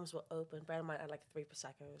arms were open. Bear in mind, I had like 3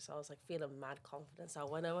 Prosecco's. So I was like feeling mad confidence. So I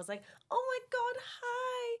went over. I was like, oh my God,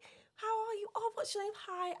 hi. How are you? Oh, what's your name?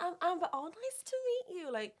 Hi, I'm Amber. Oh, nice to meet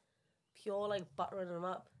you. Like, pure like buttering him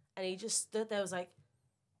up. And he just stood there. I was like,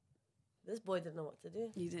 this boy didn't know what to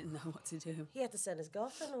do. You didn't know what to do. He had to send his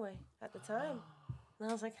girlfriend away at the time. And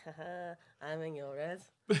I was like, haha, I'm in your red.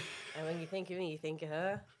 And when you think of me, you think of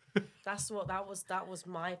her. That was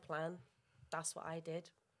my plan. That's what I did.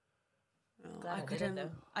 Oh,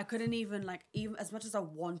 I couldn't even as much as I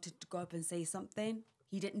wanted to go up and say something,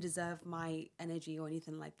 he didn't deserve my energy or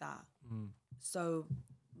anything like that. So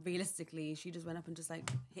realistically, she just went up and just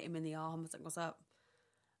like hit him in the arm. I was like, what's up?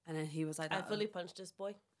 And then he was like, I fully punched this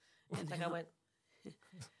boy. Like I went.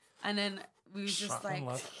 And then we was just like,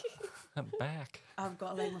 I'm back. I've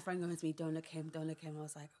got like my friend going to me, don't look him. I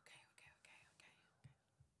was like,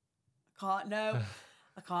 okay.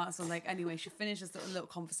 I can't. So like, anyway, she finished this little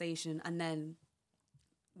conversation and then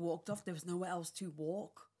walked off. There was nowhere else to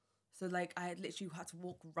walk. So like, I literally had to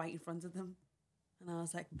walk right in front of them. And I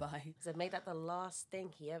was like, bye. So make that the last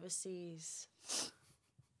thing he ever sees.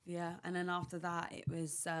 Yeah. And then after that, it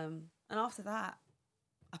was, and after that,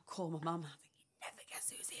 I called my mum. I was like, you never guess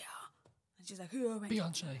who's here. And she's like, who?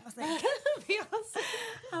 Beyonce. I was like, Beyonce.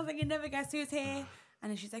 I was like, you never guess who's here. And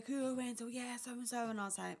then she's like, who? And so, yeah, so-and-so. And I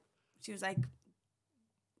was like, she was like,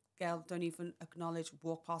 girl, don't even acknowledge,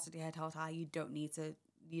 walk past with your head held high. You don't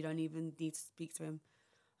even need to speak to him.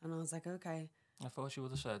 And I was like, okay. I thought she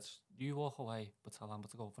would have said, you walk away, but tell Amber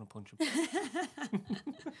to go over and punch him.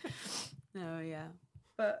 No, yeah.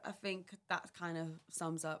 But I think that kind of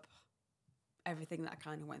sums up everything that I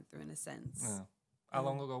kind of went through in a sense. Yeah. How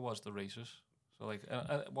long ago was the races? So like,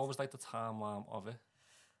 what was like the timeline of it?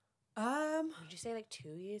 Would you say like 2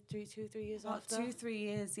 years, 3 years about after? 2-3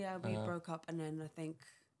 years, yeah, we broke up, and then I think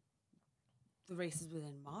the races was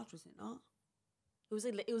in March, was it not?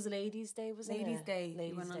 It was Ladies' Day, wasn't it? Ladies' Day.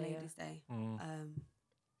 Ladies' We went on Day, Ladies' Day. Yeah.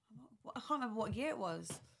 I can't remember what year it was.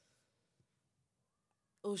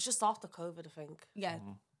 It was just after COVID, I think. Yeah,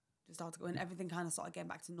 just after when everything kind of started getting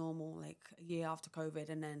back to normal, like a year after COVID,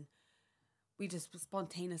 and then we just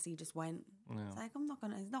spontaneously just went. Yeah. It's like,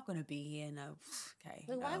 he's not gonna be here, no. Okay.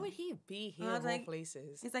 Like, no. why would he be here of all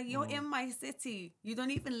places? It's like, you're in my city. You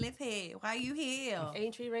don't even live here. Why are you here?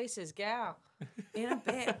 Aintree races, get out. In a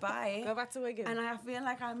bit, bye. Go back to Wigan. And I feel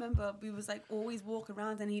like I remember we was like always walking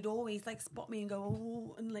around, and he'd always like spot me and go,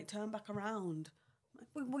 oh, and like turn back around. I'm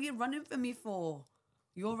like, what are you running for me for?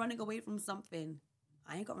 You're running away from something.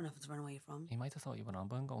 I ain't got nothing to run away from. He might have thought you were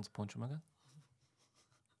Amber and going to punch him again.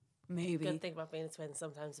 Maybe. Good thing about being a twin.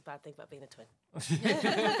 Sometimes a bad thing about being a twin.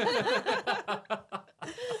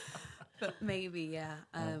 But maybe, yeah.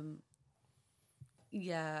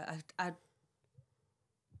 Yeah, I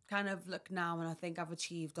kind of look now and I think I've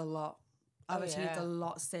achieved a lot. I've achieved a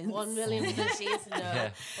lot since. 1 million she's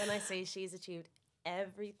When I say she's achieved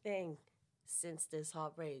everything since this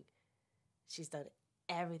heartbreak, she's done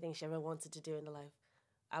everything she ever wanted to do in her life.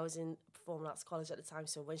 I was in performing arts college at the time,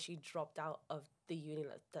 so when she dropped out of the uni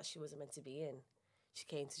that she wasn't meant to be in, she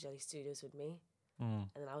came to Jelly Studios with me. And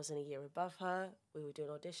then I was in a year above her. We were doing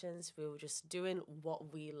auditions. We were just doing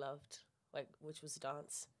what we loved, like, which was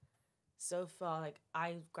dance. So far, like,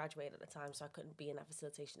 I graduated at the time, so I couldn't be in that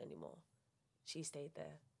facilitation anymore. She stayed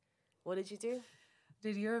there. What did you do?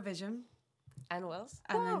 Did Eurovision. And what else?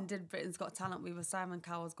 And then did Britain's Got Talent. We were Simon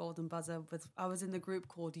Cowell's Golden Buzzer. I was in the group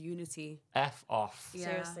called Unity. F off. Yeah.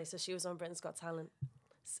 Seriously. So she was on Britain's Got Talent.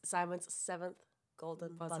 Simon's 7th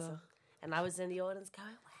Golden Buzzer. And I was in the audience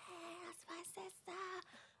going, where's my sister?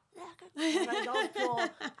 Look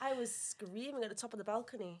at I was screaming at the top of the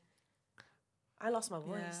balcony. I lost my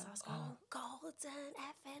voice. Yeah. I was going, golden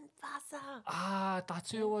effing buzzer. Ah,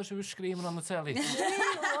 that's who it was who was screaming on the telly.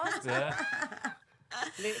 What? Yeah.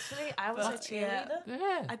 Literally, I was a cheerleader.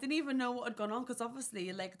 Yeah. I didn't even know what had gone on because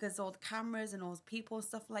obviously, like, there's all the cameras and all the people and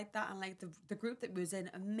stuff like that. And, like, the group that we was in,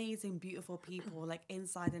 amazing, beautiful people, like,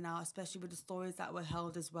 inside and out, especially with the stories that were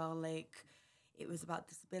held as well. Like, it was about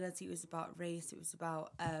disability, it was about race, it was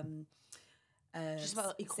about... just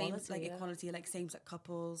about equality, equality, like same-sex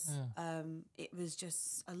couples. Yeah. It was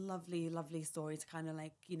just a lovely, lovely story to kind of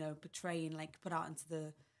like, you know, portray and like put out into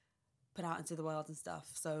the world and stuff.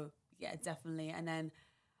 So yeah, definitely. And then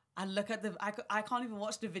I look at I can't even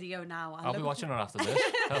watch the video now. I'll be watching it after this.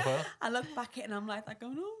 I look back at it and I'm like,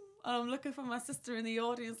 oh And I'm looking for my sister in the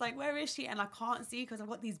audience, like, where is she? And I can't see because I've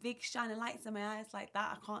got these big shining lights in my eyes like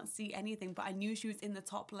that. I can't see anything, but I knew she was in the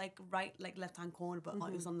top, like, right, like, left-hand corner, but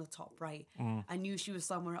it was on the top right. I knew she was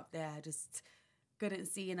somewhere up there. I just couldn't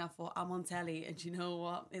see, and I thought, I'm on telly. And you know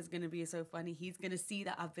what? It's going to be so funny. He's going to see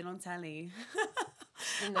that I've been on telly.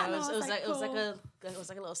 It was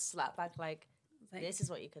like a little slap back, like this is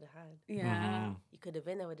what you could have had. Yeah. You could have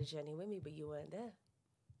been there with a journey with me, but you weren't there.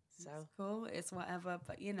 So It's cool. It's whatever.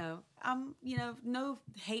 But, no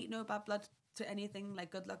hate, no bad blood to anything.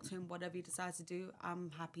 Like, good luck to him, whatever he decides to do.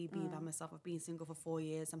 I'm happy being by myself. I've been single for 4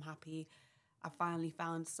 years. I'm happy. I finally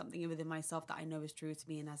found something within myself that I know is true to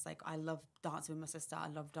me. And that's like, I love dancing with my sister. I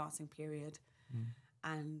love dancing, period.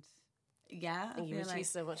 And yeah, and you feel achieved like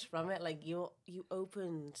so much from it. Like you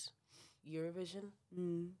opened Eurovision.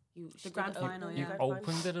 the grand final. You Yeah,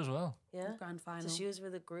 opened it as well. Yeah. the grand final. So she was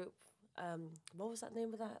with a group. What was that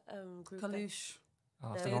name of that group? Kalush.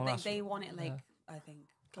 Oh, They- they don't ask- They won it I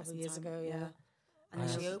think A couple some of years time. ago, yeah. And And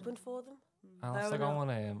then she she opened for them. I'll have to go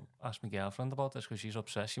and ask my girlfriend about this because she's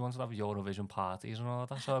obsessed. She wants to have Eurovision parties and all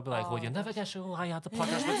that. So I'd be like, well, you never guess who I had the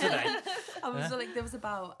podcast with today. I was like,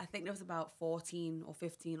 I think there was about 14 or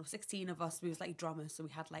 15 or 16 of us. We was like drummers, so we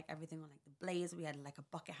had like everything on, like the blaze. We had like a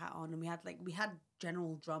bucket hat on, and we had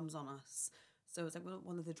general drums on us. So it was like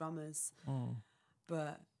one of the drummers.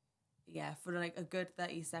 But yeah, for like a good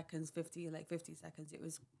 30 seconds, 50 seconds, it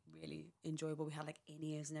was really enjoyable. We had like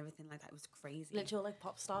in-ears and everything like that. It was crazy. Literal like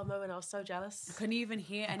pop star moment. I was so jealous. I couldn't even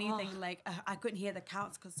hear anything. Like I couldn't hear the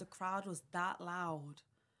counts because the crowd was that loud.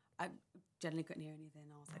 I generally couldn't hear anything.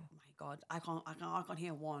 I was like, oh my god, I can't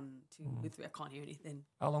hear 1, 2, 3. I can't hear anything.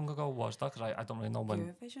 How long ago was that? Because I don't really know when.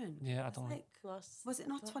 Eurovision. Yeah, I don't. Like, was it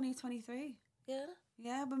not 2023? Yeah.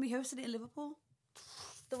 Yeah, when we hosted it in Liverpool.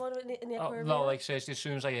 The one in the Oh, aquarium. no, like seriously, as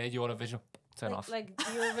soon as I heard Eurovision, turn off. Like the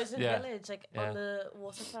Eurovision Yeah. Village, like Yeah. on the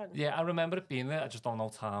waterfront. Yeah, I remember it being there. I just don't know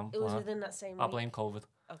time. It was Wow. within that same I week. blame COVID.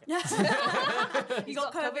 Okay. You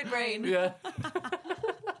got COVID brain. Yeah.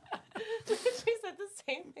 She said the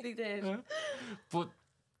same thing. They did. But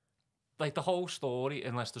like the whole story,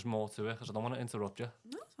 unless there's more to it, because I don't want to interrupt you.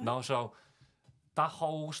 No, so that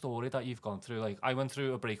whole story that you've gone through, like I went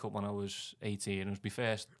through a breakup when I was 18. It was my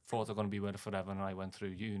first, thought I was going to be with her forever, and I went through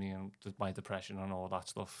uni and my depression and all that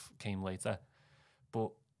stuff came later.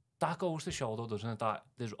 But that goes to show though, doesn't it, that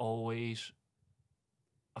there's always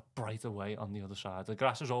a brighter way on the other side. The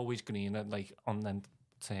grass is always greener, like on them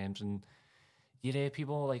terms, and you hear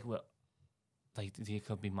people like they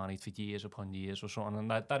could be married for years upon years or something,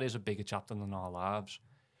 and that is a bigger chapter in our lives.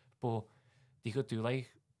 But they could do like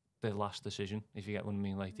the last decision, if you get what I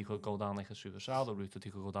mean. Like they could go down like a suicidal route, or they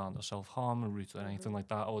could go down a self-harm route or anything like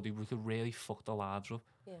that, or they could really fuck their lives up.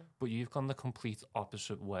 Yeah. But you've gone the complete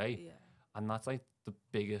opposite way, Yeah. and that's like the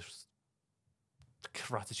biggest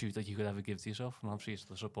gratitude that you could ever give to yourself. And obviously it's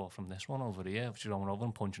the support from this one over here, which is going over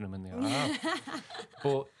and punching him in the arm.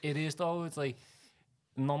 But it is though, it's like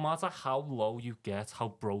no matter how low you get, how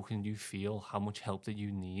broken you feel, how much help that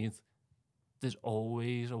you need, there's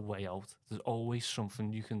always a way out. There's always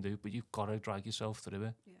something you can do, but you've got to drag yourself through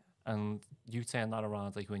it. Yeah. And you turn that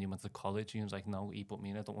around like when you went to college, you was like, no, he put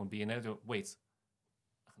me in, I don't want to be in it. Wait,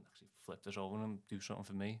 I can actually flip this over and do something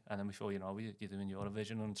for me. And then before you know it, you're doing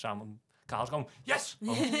Eurovision, and Sam and Carl's going, yes!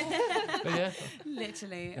 But yeah.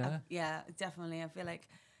 Literally. Yeah. Definitely. I feel like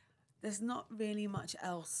there's not really much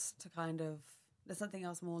else to kind of, there's something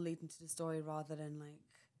else more leading to the story rather than like,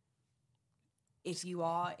 if you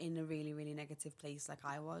are in a really, really negative place like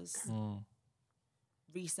I was,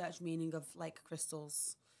 research meaning of like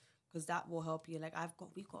crystals, because that will help you. Like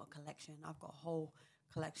we've got a collection. I've got a whole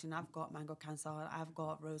collection. I've got mango cancer. I've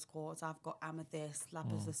got rose quartz. I've got amethyst,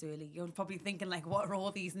 lapis lazuli. You're probably thinking like, what are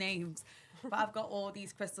all these names? But I've got all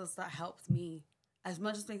these crystals that helped me. As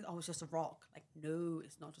much as think, oh, it's just a rock. Like, no,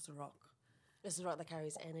 it's not just a rock. This is a rock that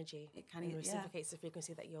carries energy. It can, and yeah. reciprocates the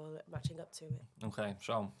frequency that you're matching up to it. Okay,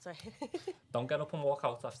 so Sorry. don't get up and walk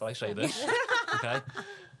out after I say this. Okay?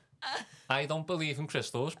 I don't believe in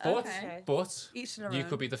crystals, but Okay. Each to their you own.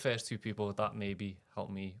 could be the first 2 people that maybe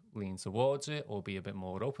help me lean towards it or be a bit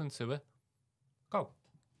more open to it. Go.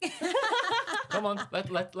 Come on,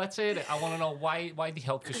 let's hear it. I want to know why they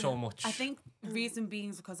helped you so much. I think the reason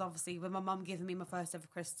being is because obviously when my mum gave me my first ever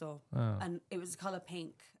crystal, and it was the colour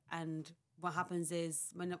pink, and what happens is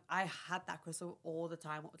when I had that crystal all the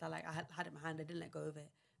time, what was I like? I had it in my hand. I didn't let go of it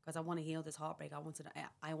because I want to heal this heartbreak. I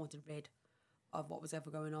wanted rid of what was ever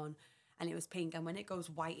going on, and it was pink. And when it goes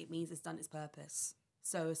white, it means it's done its purpose.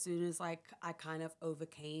 So as soon as like I kind of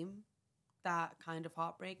overcame that kind of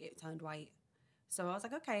heartbreak, it turned white. So I was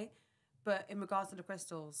like, okay. But in regards to the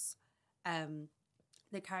crystals,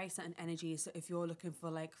 they carry certain energies. So if you're looking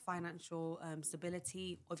for like financial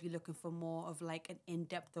stability, or if you're looking for more of like an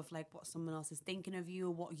in-depth of like what someone else is thinking of you,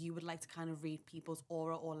 or what you would like to kind of read people's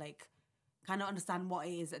aura, or like kind of understand what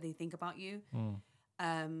it is that they think about you.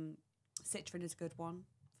 Citron is a good one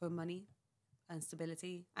for money and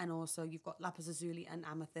stability. And also you've got lapis lazuli and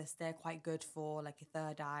amethyst. They're quite good for like your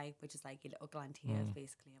third eye, which is like your little gland here,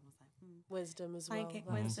 basically. I was like, Wisdom as Psychic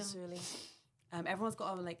well. wisdom. Really. Everyone's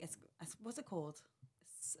got a, like, it's what's it called?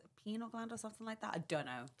 It's a pineal gland or something like that. I don't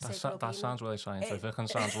know. That sounds really scientific and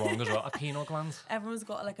sounds wrong as well. A pineal gland. Everyone's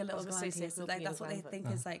got like a little gonna gland say here, so like that's what they sacral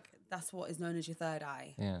think is like, that's what is known as your third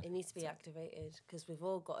eye. Yeah. It needs to be activated because we've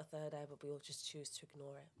all got a third eye, but we all just choose to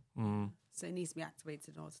ignore it. So it needs to be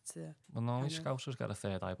activated in order to. Well, normally Scousers get a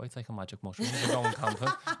third eye by taking magic mushrooms and going camping.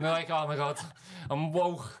 And they're like, oh my God, I'm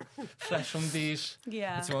woke, fresh from these.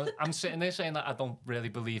 Yeah. So I'm sitting there saying that I don't really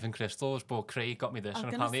believe in crystals, but Craig got me this,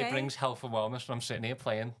 and apparently it brings health and wellness, and I'm sitting here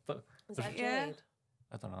playing. But Is that Yeah. jade?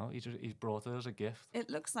 I don't know, he's brought it as a gift. It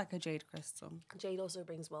looks like a jade crystal. Jade also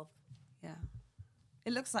brings wealth. Yeah.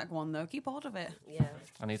 It looks like one though. Keep hold of it. Yeah.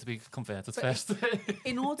 I need to be converted first.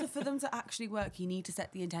 In order for them to actually work, you need to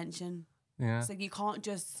set the intention. Yeah. So you can't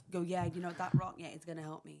just go, yeah, you know, that rock, yeah, it's going to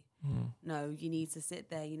help me. No, you need to sit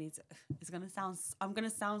there. You need to, I'm going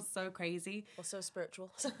to sound so crazy. Also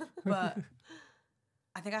spiritual. But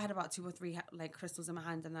I think I had about 2 or 3 like crystals in my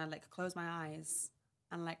hand, and I like closed my eyes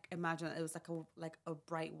and like imagine that it was like a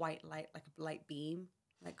bright white light, like a light beam,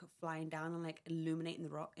 like flying down and like illuminating the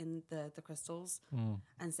rock in the crystals,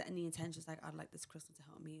 and setting the intentions like, I'd like this crystal to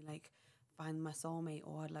help me like find my soulmate,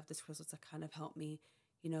 or I'd love this crystal to kind of help me,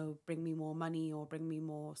 you know, bring me more money or bring me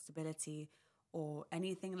more stability, or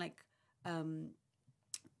anything like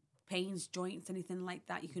pains, joints, anything like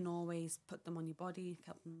that. You can always put them on your body,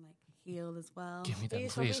 help them like heal as well. Give me them,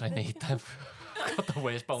 These please. I probably- need them. Got the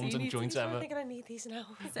worst bones and joints I'm ever. thinking I need these now.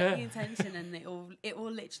 Set the intention, and it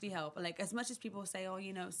will literally help. Like, as much as people say, oh,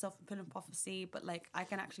 you know, self-fulfilling prophecy, but like I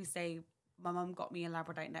can actually say my mum got me a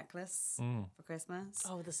labradorite necklace for Christmas.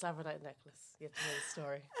 Oh, the Savrodite necklace. You have to know the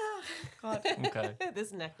story. God. Okay.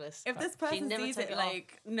 This necklace. If this She person never sees took it, it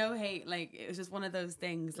like, no hate, like, it was just one of those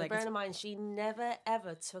things. Like, Like, bearing in mind, she never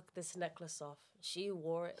ever took this necklace off. She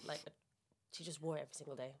wore it she just wore it every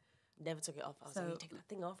single day. Never took it off. I was like, you take that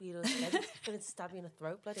thing off, you're going to stab you in the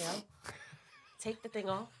throat, bloody hell. Take the thing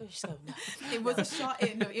off. And she's going, no. it was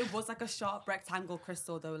it was like a sharp rectangle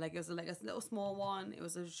crystal though. Like, it was like a little small one. It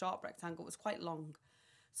was a sharp rectangle. It was quite long.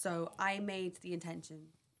 So I made the intention.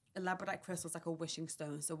 A labradorite crystal is like a wishing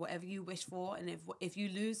stone. So whatever you wish for, and if you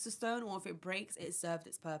lose the stone or if it breaks, it served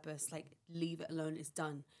its purpose. Like, leave it alone. It's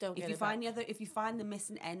done. Don't if get you it find back. if you find the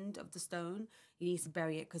missing end of the stone, you need to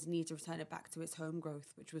bury it because you need to return it back to its home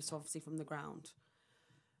growth, which was obviously from the ground.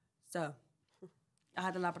 So I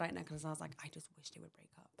had a labradorite necklace. I was like, I just wish they would break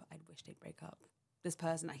up. I wish they'd break up. This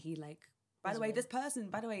person that he like. By the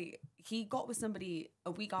way, he got with somebody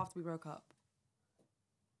a week after we broke up.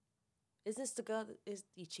 Is this the girl that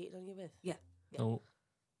he cheated on you with? Yeah. No.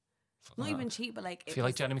 Not even cheat, but like I feel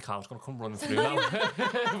like Jeremy Carl's going to come running through now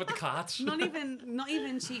with the cards. not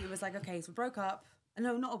even cheat. It was like, okay, so we broke up.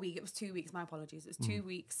 No, not a week. It was 2 weeks. My apologies. It was 2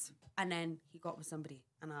 weeks, and then he got with somebody,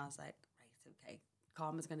 and I was like, right, okay,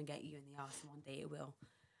 karma's gonna get you in the ass, and one day it will.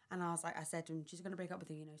 And I was like, I said to him, she's gonna break up with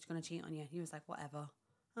you. You know, she's gonna cheat on you. He was like, whatever.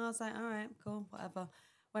 And I was like, all right, cool, whatever.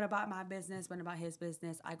 Went about my business, went about his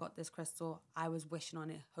business. I got this crystal. I was wishing on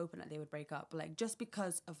it, hoping that they would break up. But like, just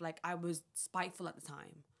because of like, I was spiteful at the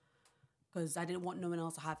time, because I didn't want no one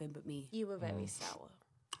else to have him but me. You were very sour.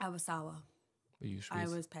 I was sour. Were you sweet? I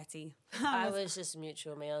was petty. I was just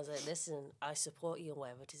mutual me. I was like, listen, I support you in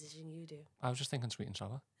whatever decision you do. I was just thinking sweet and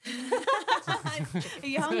sour. Are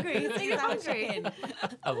you hungry? Are you hungry?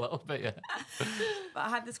 A little bit, yeah. But I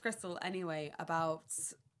had this crystal anyway, about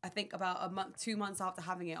a month, 2 months after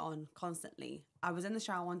having it on constantly. I was in the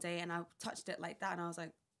shower one day and I touched it like that and I was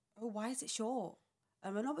like, oh, why is it short?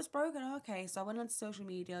 And when it's broken, okay. So I went onto social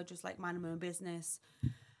media, just like minding my own business.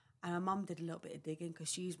 And my mum did a little bit of digging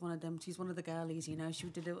because she's one of the girlies, you know. She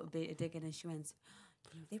did a little bit of digging and she went,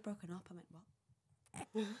 you know, they've broken up. I went, what?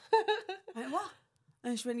 I went, what?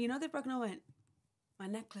 And she went, you know, they've broken up. I went, my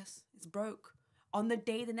necklace is broke. On the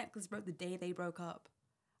day the necklace broke, the day they broke up.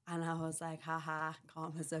 And I was like, haha,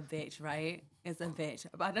 karma's a bitch, right? It's a bitch.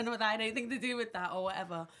 But I don't know if that had anything to do with that or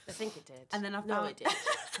whatever. I think it did. And then I No, found it did.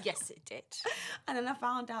 Yes, it did. And then I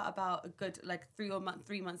found out about a good, like, 3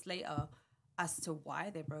 months later as to why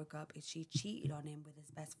they broke up is she cheated on him with his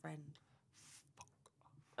best friend.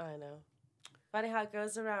 I know. Funny how it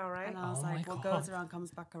goes around, right? And I was Oh my like, what God. goes around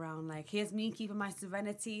comes back around. Like, here's me keeping my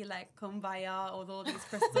serenity, like, kumbaya, with all these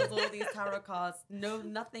crystals, all these tarot cards. No,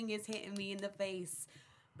 nothing is hitting me in the face.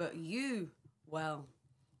 But you, well,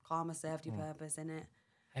 karma served your purpose, innit?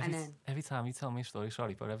 Every time you tell me a story,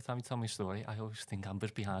 sorry, but every time you tell me a story, I always think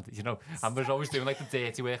Amber's behind it. You know, Amber's always doing like the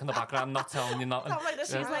dirty work in the background, not telling you nothing. Not like this,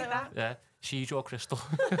 she's like that. Yeah, she's your crystal.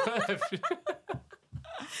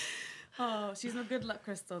 Oh, she's a good luck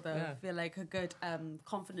crystal, though. Yeah. I feel like a good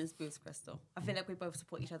confidence boost crystal. I feel like we both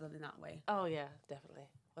support each other in that way. Oh yeah, definitely,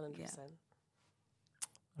 100%.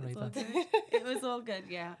 It was all Right, good. It was all good,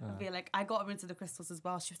 yeah. I feel like I got her into the crystals as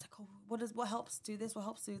well. She was like, "Oh, what helps do this? What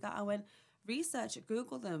helps do that?" I went, research it,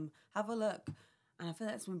 Google them, have a look. And I feel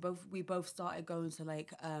that's when we both started going to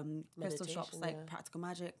like crystal shops like yeah. Practical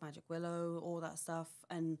Magic, Magic Willow, all that stuff.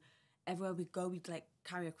 And everywhere we go, we'd like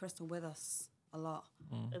carry a crystal with us a lot.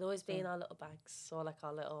 It'd always be in our little bags or like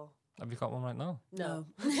our little. Have you got one right now? No,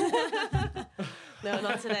 no,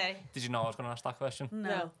 not today. Did you know I was going to ask that question?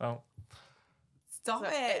 No. Oh, Stop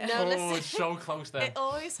So- it. no. oh listen. it's so close then. It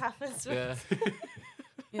always happens. With Yeah.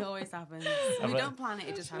 It always happens. I We re- don't plan it,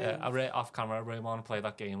 it just Yeah, happens. I read off camera. I really want to play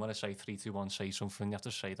that game when I say 3, 2, 1, say something. You have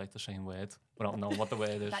to say like the same word without knowing what the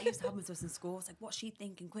word is. That used to happen to us in school. It's like, what's she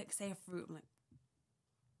thinking? Quick, say a fruit. I'm like,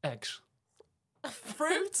 Eggs.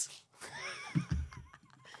 fruit?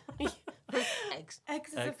 eggs.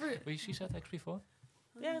 Eggs is a Egg. fruit. Well, she said eggs before.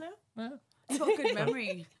 Yeah, no. Yeah. You've got good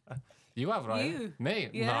memory. You have, right? You. Me?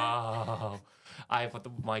 Yeah. No.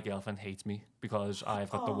 My girlfriend hates me because I've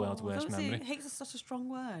got the world's worst don't say- memory. Hates is such a strong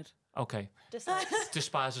word. Okay. Dislikes.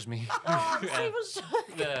 Despises me. Oh, it's even strong.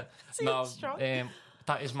 Yeah. It's No, even strong.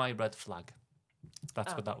 that is my red flag.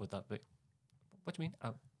 That's Oh. what that would that be. What do you mean?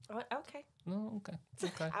 Oh, Oh, okay. no, okay.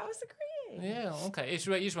 Okay. I was agreeing. Yeah, okay. It's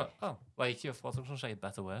right. You just went, oh, like you thought I was going to say a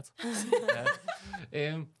better word.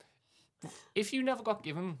 Yeah. If you never got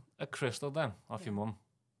given a crystal then off your mum,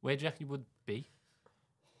 where do you reckon you would be?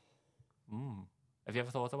 Have you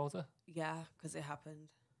ever thought about it? Yeah, because it happened.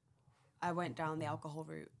 I went down the alcohol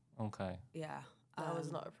route. Okay. Yeah. That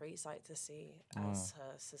was not a pretty sight to see as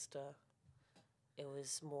her sister. It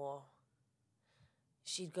was more.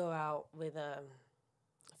 She'd go out with a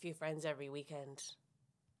few friends every weekend,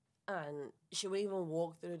 and she wouldn't even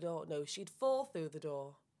walk through the door. No, she'd fall through the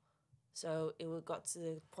door. So it would got to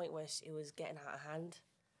the point where it was getting out of hand,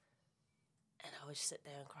 and I would just sit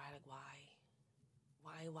there and cry like,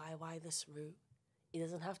 why this route? It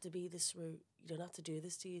doesn't have to be this route. You don't have to do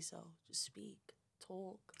this to yourself. Just speak,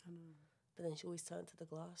 talk. But then she always turned to the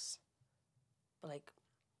glass. But like,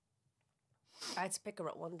 I had to pick her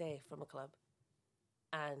up one day from a club,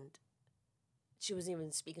 and she wasn't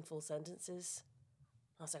even speaking full sentences.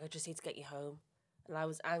 I was like, I just need to get you home. And I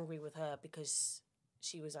was angry with her because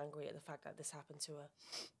she was angry at the fact that this happened to her.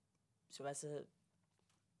 So as a, I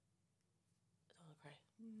don't want to cry.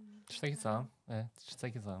 Just take your time. Yeah, just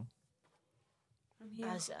take your time. I'm here.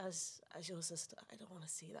 As your sister, I don't want to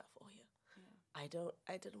see that for you.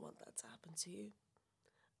 I didn't want that to happen to you.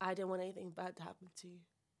 I didn't want anything bad to happen to you.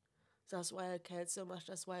 So that's why I cared so much.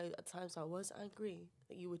 That's why at times I was angry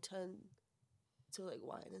that you would turn to like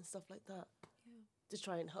wine and stuff like that. To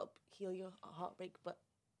try and help heal your heartbreak. But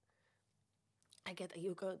I get that you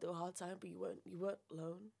were going through a hard time, but you weren't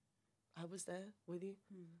alone. I was there with you.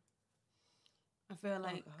 I feel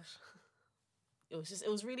like Oh gosh. It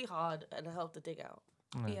was really hard, and I helped to dig out.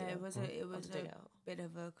 yeah, it was a dig out. bit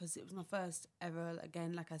of a, because it was my first ever,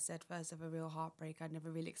 again, like I said, first ever real heartbreak. I'd never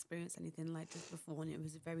really experienced anything like this before, and it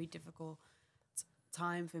was a very difficult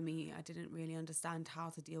time for me. I didn't really understand how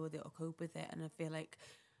to deal with it or cope with it, and I feel like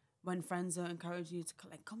when friends are encouraging you to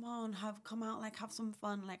like, come on, come out, like have some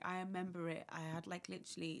fun. Like I remember it. I had like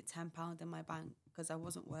literally £10 in my bank because I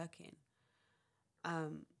wasn't working.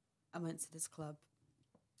 I went to this club,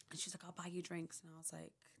 and she was like, I'll buy you drinks. And I was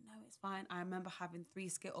like, no, it's fine. I remember having 3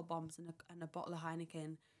 Skittle bombs and a bottle of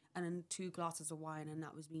Heineken and then 2 glasses of wine, and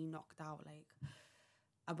that was me knocked out. Like,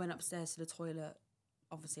 I went upstairs to the toilet.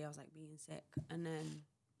 Obviously, I was like being sick. And then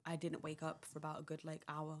I didn't wake up for about a good like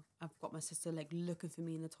hour. I've got my sister like looking for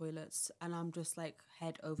me in the toilets, and I'm just like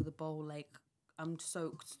head over the bowl. Like, I'm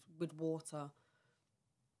soaked with water.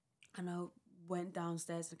 And I went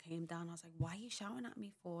downstairs and came down. I was like, why are you shouting at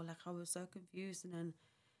me for? Like, I was so confused. And then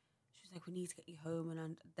she was like, we need to get you home.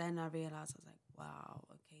 And then I realised, I was like, wow,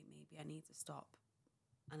 okay, maybe I need to stop.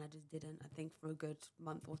 And I just didn't. I think for a good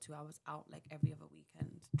month or 2, I was out like every other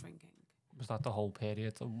weekend drinking. Was that the whole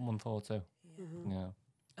period, a month or two? Yeah.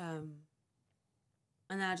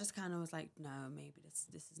 And then I just kind of was like, no, maybe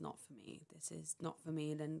this is not for me. This is not for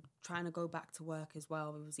me. And then trying to go back to work as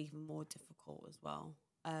well, it was even more difficult as well.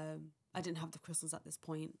 I didn't have the crystals at this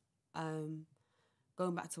point.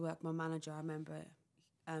 going back to work, my manager, I remember,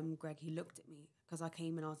 Greg, he looked at me because I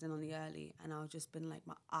came and I was in on the early, and I was just been like,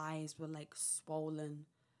 my eyes were like swollen,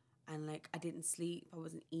 and like I didn't sleep, I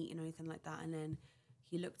wasn't eating or anything like that. And then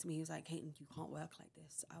he looked at me, he was like, Caitlyn, you can't work like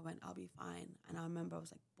this. I went, I'll be fine. And I remember I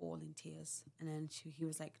was like bawling tears. And then he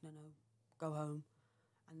was like, no, go home.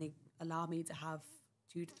 And they allowed me to have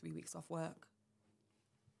 2 to 3 weeks off work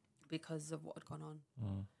because of what had gone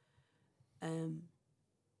on.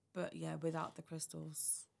 But yeah, without the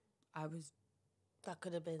crystals, That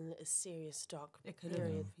could have been a serious dark it could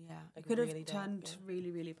period. have, yeah, Like it could have really dark, turned yeah.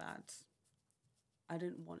 really, really bad. I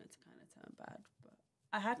didn't want it to kind of turn bad, but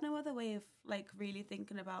I had no other way of like really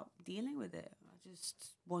thinking about dealing with it. I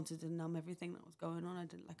just wanted to numb everything that was going on. I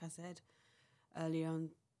didn't, like I said earlier on,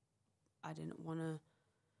 I didn't want to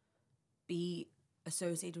be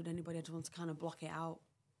associated with anybody. I just wanted to kind of block it out.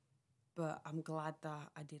 But I'm glad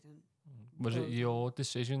that I didn't. Was it your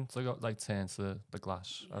decision to go, like turn to the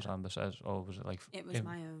glass, as Amber says, or was it like It was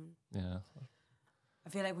my own. Yeah. I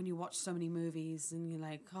feel like when you watch so many movies and you're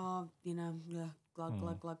like, oh, you know, glug,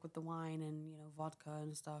 glug, glug with the wine and, you know, vodka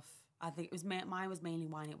and stuff. I think it was mine was mainly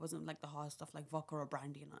wine. It wasn't like the hard stuff like vodka or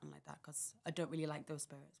brandy or nothing like that, because I don't really like those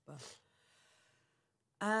spirits. But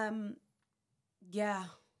yeah,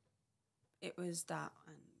 it was that.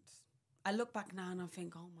 And I look back now and I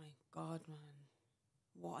think, oh my God, man,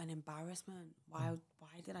 what an embarrassment. Why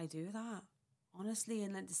did I do that? Honestly,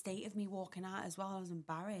 and then the state of me walking out as well, I was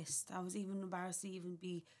embarrassed. I was even embarrassed to even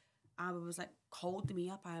be, Amber was like holding me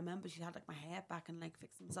up. I remember she had like my hair back and like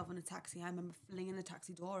fixing myself in a taxi. I remember flinging the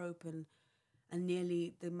taxi door open and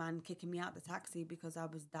nearly the man kicking me out the taxi because I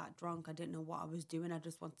was that drunk. I didn't know what I was doing. I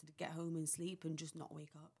just wanted to get home and sleep and just not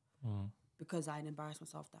wake up because I'd embarrassed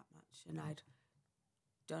myself that much and I'd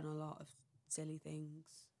done a lot of silly things.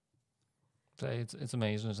 So it's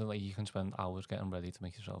amazing, isn't it? Like you can spend hours getting ready to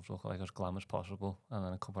make yourself look like as glam as possible, and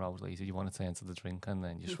then a couple of hours later you want to turn to the drink, and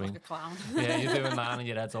then you swing. Like a clown. Yeah, you're doing that, and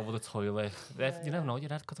your head's over the toilet. You never know, your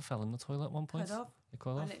head could have fell in the toilet at one point. Could have. It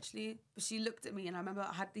could have. I literally, but she looked at me, and I remember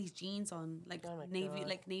I had these jeans on, like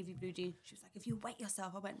navy blue jeans. She was like, "If you wet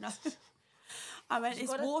yourself," I went, "No." I went,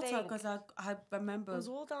 "It's water," because I remember It was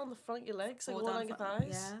all down the front of your legs, like all all down down your front-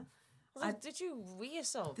 thighs. Yeah. I was like, did you wee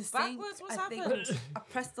yourself The backwards? sink, What's I think happened? I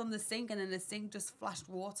pressed on the sink and then the sink just flashed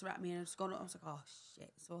water at me and I was going. I was like, "Oh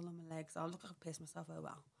shit, it's all on my legs." I look like I pissed myself. Oh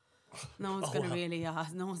well. No one's gonna really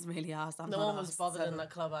ask. No one's really asked. No one was bothered in that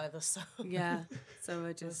club either, so Yeah. So I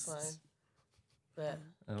it was just fine.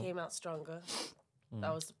 But came out stronger.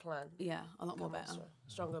 That was the plan. yeah, a lot more Come out better.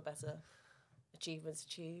 stronger, better. Achievements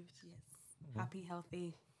achieved. Yes. Happy,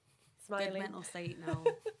 healthy, Smiling. good mental state now.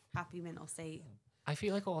 Happy mental state. I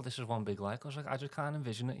feel like all this is one big lie, because like, I just can't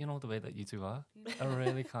envision it, you know, the way that you two are. I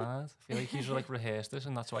really can't. I feel like you like rehearsed this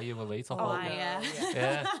and that's why you were late. Yeah.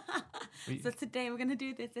 Yeah. So today we're gonna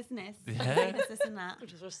do this, and this. Yeah. This and that.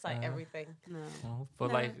 Just recite everything. No. But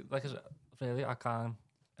No. like I said, really, I can't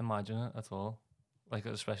imagine it at all. Like,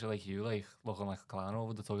 especially like you, like looking like a clown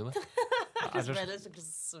over the toilet. I just, Reddit's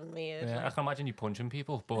just smeared. yeah, I like, can imagine you punching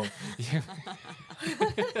people, but you,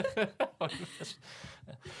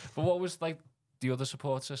 but what was like the other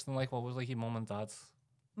support system like? What was like your mum and dad?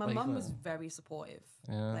 My like, mum was very supportive.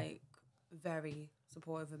 Yeah. Like very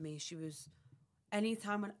supportive of me. She was.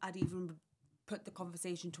 Anytime when I'd even put the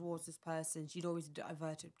conversation towards this person, she'd always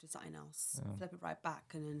divert it to something else, flip it right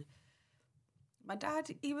back. And then my dad,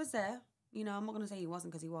 he was there. You know, I'm not going to say he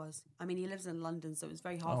wasn't, because he was. I mean, he lives in London, so it was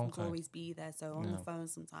very hard for him to always be there. So on the phone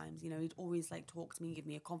sometimes, you know, he'd always like talk to me, give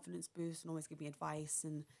me a confidence boost and always give me advice.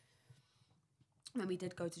 And when we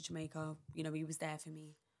did go to Jamaica, you know, he was there for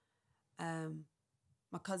me.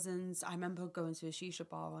 My cousins, I remember going to a shisha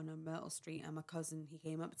bar on a Myrtle Street, and my cousin, he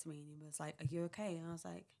came up to me and he was like, "Are you okay?" And I was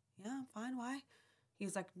like, "Yeah, I'm fine. Why?" He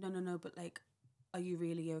was like, No, but like, are you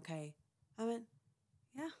really okay? I went,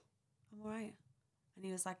 "Yeah, I'm all right." And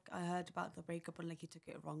he was like, "I heard about the breakup and like you took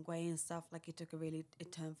it the wrong way and stuff. Like you took a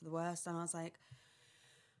turn for the worst." And I was like,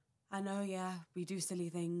 "I know, yeah, we do silly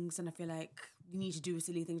things, and I feel like you need to do a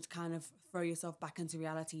silly thing to kind of throw yourself back into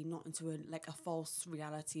reality, not into a false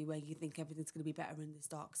reality where you think everything's going to be better in this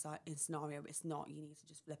dark scenario, but it's not. You need to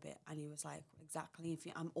just flip it." And he was like, "Exactly.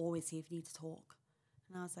 I'm always here if you need to talk."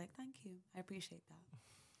 And I was like, "Thank you. I appreciate that."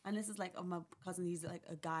 And this is like, my cousin, he's like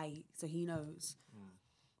a guy, so he knows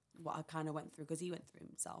what I kind of went through, because he went through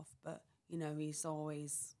himself. But, you know, he's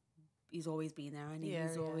always been there, and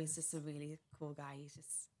he's always just a really cool guy. He's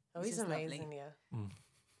just amazing, lovely. yeah.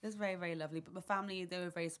 It was very, very lovely. But my family, they were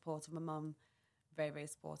very supportive. My mum, very, very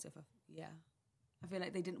supportive. I feel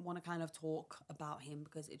like they didn't want to kind of talk about him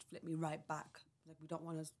because it flipped me right back. Like, we don't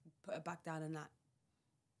want to put it back down in that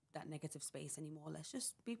negative space anymore. Let's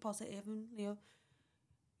just be positive and, you know,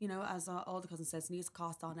 you know, as our older cousin says, needs to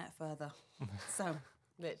cast our net further. So,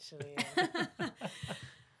 Literally. Yeah.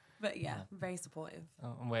 but yeah, very supportive.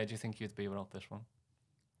 And where do you think you'd be without this one?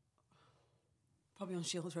 Probably on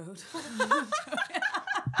Shield Road.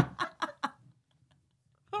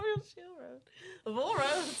 Probably on Shield Road. Of all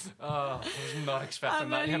roads. Oh, I was not expecting I'm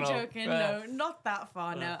that, only you know. joking. No, not that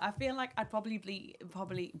far. No, I feel like I'd probably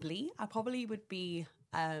would be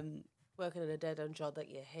Working in a dead-end job that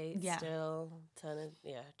you hate Yeah. still.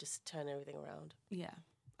 Just turn everything around. yeah.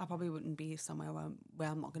 I probably wouldn't be somewhere where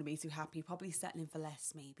I'm not going to be too happy. Probably settling for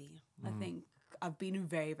less, maybe. I think I've been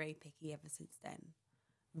very, very picky ever since then.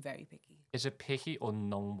 Very picky. Is it picky or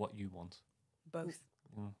knowing what you want? Both.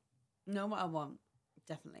 Know what I want,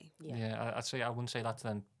 definitely. Yeah. I'd say I wouldn't say that's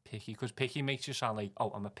then picky, because picky makes you sound like, oh,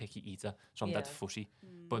 I'm a picky eater, so I'm dead Yeah. fussy.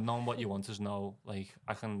 But knowing what you want is no, like,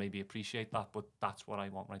 I can maybe appreciate that, but that's what I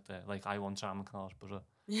want right there. Like, I want salmon cars butter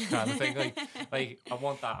kind of thing. Like I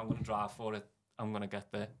want that. I'm going to drive for it. I'm going to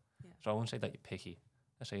get there. Yeah. So I wouldn't say that you're picky.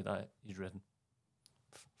 I say that you're driven,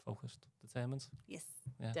 focused, determined. Yes.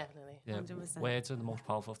 Yeah. Definitely. Yeah. 100%. Words are the most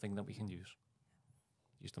powerful thing that we can use.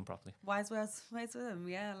 Use them properly. Wise words with them.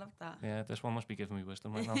 Yeah, I love that. Yeah, this one must be giving me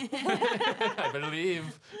wisdom right now. I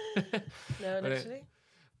believe. No, literally.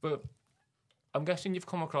 But I'm guessing you've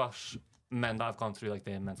come across men that have gone through like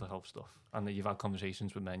their mental health stuff, and that you've had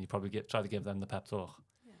conversations with men. You probably try to give them the pep talk.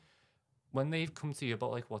 Yeah. When they've come to you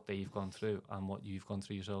about like what they've gone through and what you've gone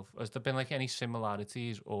through yourself, has there been like any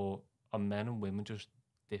similarities, or are men and women just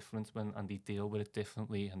different and they deal with it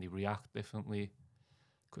differently and they react differently?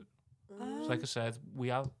 So like I said, we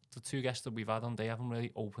have the two guests that we've had on, they haven't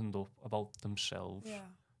really opened up about themselves. Yeah.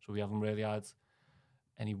 So we haven't really had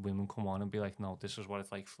any women come on and be like, no, this is what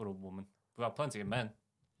it's like for a woman. We've had plenty of men,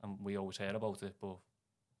 and we always hear about it, but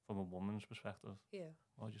from a woman's perspective, Yeah.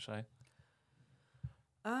 what would you say?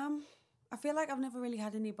 I feel like I've never really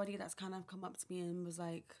had anybody that's kind of come up to me and was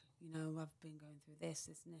like, you know, I've been going through this,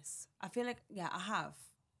 this, and this. I feel like, yeah, I have.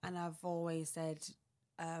 And I've always said,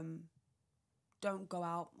 don't go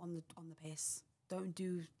out on the piss. Don't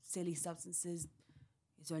do silly substances.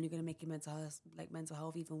 It's only going to make your mental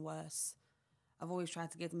health even worse. I've always tried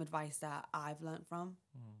to give them advice that I've learned from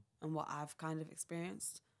and what I've kind of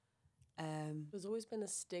experienced. There's always been a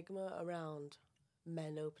stigma around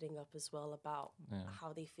men opening up as well about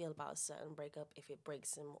how they feel about a certain breakup, if it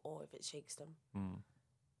breaks them or if it shakes them.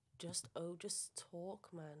 Just talk,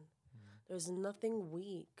 man. There's nothing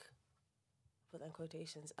weak, put that in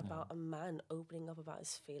quotations, about a man opening up about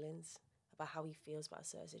his feelings, about how he feels about a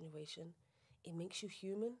certain situation. It makes you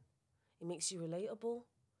human. It makes you relatable.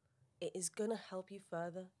 It is going to help you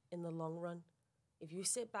further in the long run. If you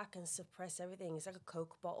sit back and suppress everything, it's like a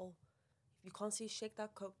Coke bottle. If you constantly shake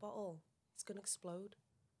that Coke bottle, it's going to explode.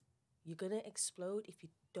 You're going to explode if you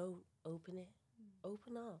don't open it.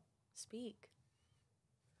 Open up. Speak.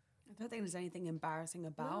 I don't think there's anything embarrassing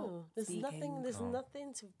about No, there's speaking.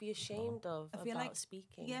 nothing to be ashamed of I feel about like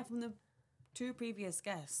speaking. Yeah, from the two previous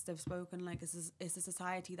guests, they've spoken like it's a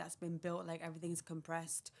society that's been built like everything's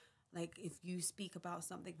compressed. Like if you speak about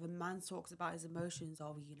something, if a man talks about his emotions,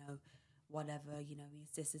 or you know, whatever, you know,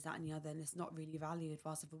 he's this, is that, and the other, and it's not really valued.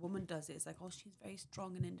 Whilst if a woman does it, it's like, oh, she's very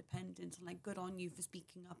strong and independent, and like, good on you for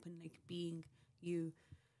speaking up and like being you.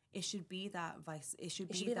 It should be that vice. It should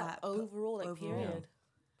be that overall, like, overall.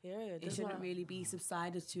 Period. It shouldn't really be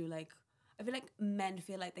subsided to like. I feel like men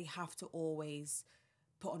feel like they have to always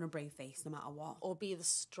put on a brave face no matter what, or be the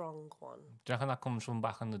strong one. Do you reckon that comes from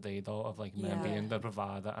back in the day though, of like men being the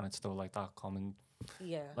provider, and it's still like that common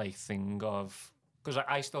like thing of, because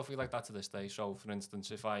I still feel like that to this day. So for instance,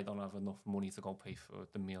 if I don't have enough money to go pay for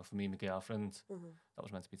the meal for me and my girlfriend, that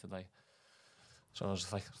was meant to be today, so I was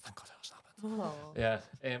just like, thank God that was happened. Yeah,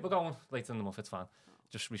 we're going later in the month, it's fine,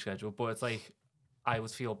 just reschedule. But it's like, I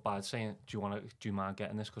would feel bad saying, do you mind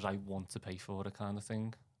getting this because I want to pay for it, kind of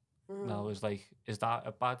thing. No, it's like, is that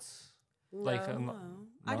a bad? Like, no.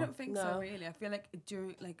 I don't think so. No. Really, I feel like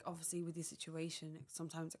during, like, obviously with your situation,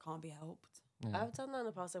 sometimes it can't be helped. I've done that in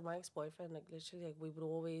the past. Like my ex-boyfriend, like literally, like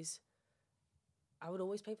I would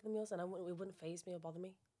always pay for the meals, and it wouldn't faze me or bother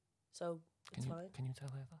me. So it's fine. Can you tell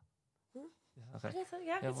her that? Yeah, okay.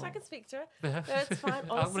 I can speak to her. No, it's fine.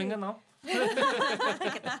 I'll bring her now.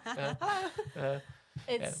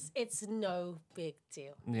 It's no big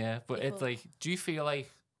deal. Yeah, but it's like, do you feel like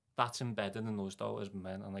that's embedded in us though as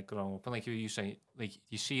men, and like growing up, and like you say, like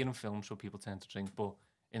you see it in films where people tend to drink, but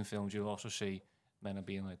in films you'll also see men are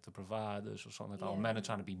being like the providers or something like that, or men are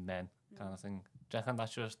trying to be men, kind of thing. Do you reckon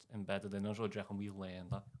that's just embedded in us, or do you reckon we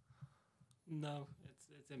learned that? No,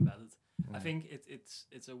 it's embedded. I think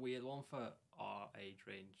it's a weird one for our age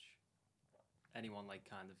range. Anyone like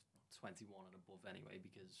kind of 21 and above anyway,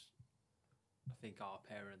 because I think our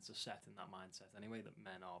parents are set in that mindset anyway that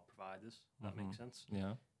men are providers. That makes sense.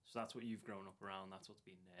 Yeah. So that's what you've grown up around. That's what's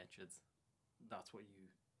been nurtured. That's what you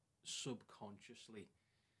subconsciously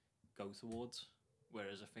go towards.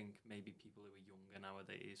 Whereas I think maybe people who are younger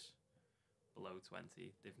nowadays, below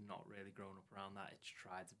 20, they've not really grown up around that. It's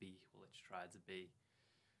tried to be equal. It's tried to be.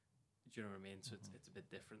 Do you know what I mean? So it's a bit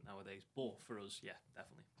different nowadays. But for us, yeah,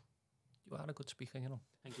 definitely. You are a good speaker, you know.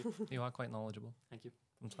 Thank you. You are quite knowledgeable. Thank you.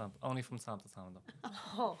 Only from time to time, though.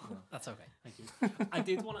 Oh. Yeah. That's okay. Thank you. I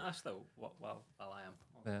did want to ask though, while I am.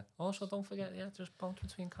 Yeah. Also, don't forget, just bounce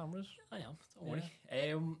between cameras. I am. Don't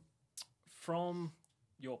worry. From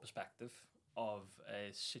your perspective of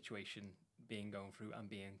a situation being going through and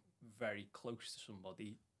being very close to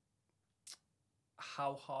somebody,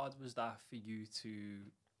 how hard was that for you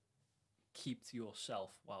to keep to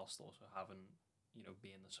yourself whilst also having,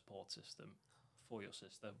 being the support system for your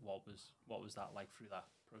sister? What was that like through that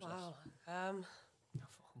process? Wow.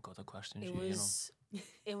 Fucking got a question.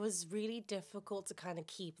 It was really difficult to kind of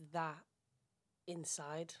keep that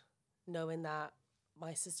inside, knowing that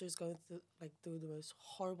my sister is going through the most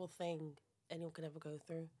horrible thing anyone could ever go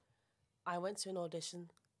through. I went to an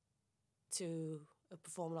audition to a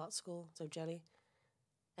performing arts school, so Jelly,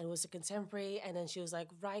 and it was a contemporary. And then she was like,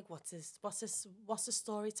 "Right, what's this? What's the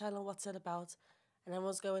storytelling? What's it about?" And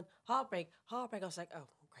everyone's going, "Heartbreak, Heartbreak." I was like, "Oh,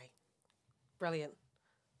 great, brilliant,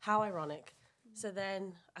 how ironic." So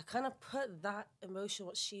then I kind of put that emotion,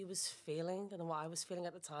 what she was feeling and what I was feeling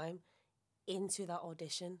at the time, into that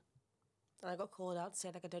audition. And I got called out to say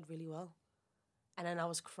I did really well. And then I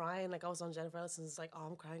was crying, I was on Jennifer Aniston's,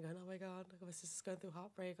 I'm crying, going, "Oh my God, my sister's going through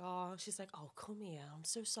heartbreak." Oh, she's like, "Oh, come here, I'm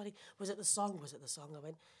so sorry. Was it the song? I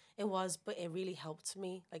went, "It was," but it really helped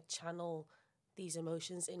me, channel these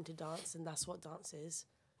emotions into dance, and that's what dance is.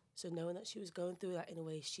 So knowing that she was going through that in a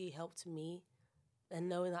way, she helped me. And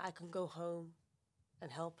knowing that I can go home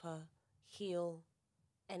and help her heal,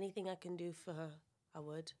 anything I can do for her, I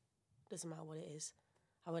would. Doesn't matter what it is.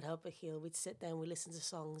 I would help her heal. We'd sit there and we'd listen to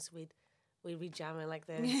songs. We'd be jamming like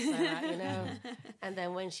this, And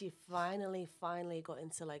then when she finally got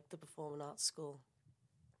into the performing arts school,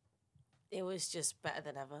 it was just better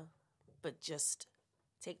than ever. But just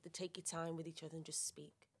take your time with each other and just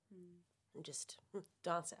speak. And just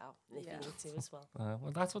dance it out if you need to as well.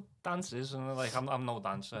 Well, that's what dance is, and I'm no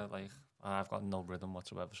dancer. I've got no rhythm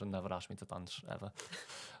whatsoever, so never ask me to dance ever.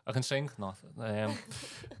 I can sing, not.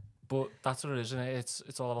 But that's what it is, isn't it?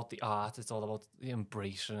 It's all about the art. It's all about the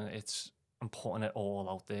embracing. I'm putting it all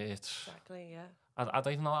out there. Exactly, yeah. I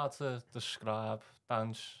don't even know how to describe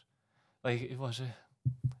dance. It was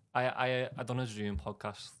I done a Zoom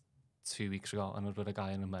podcast 2 weeks ago, and I was with a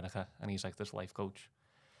guy in America, and he's this life coach.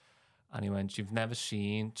 And he went, "You've never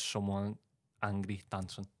seen someone angry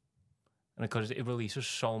dancing." And because it releases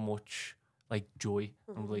so much joy,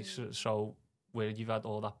 and releases so where you've had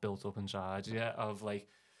all that built up inside of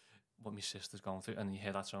what my sister's going through, and you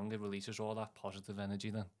hear that song, it releases all that positive energy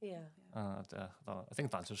then. Yeah. I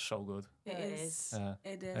think dance is so good. It is.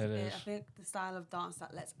 It is. I think the style of dance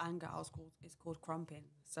that lets anger out is called crumping.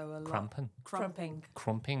 So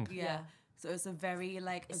crumping. Yeah. So it's a very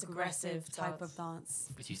aggressive type of dance.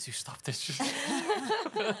 But you two stop this.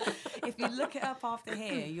 If you look it up after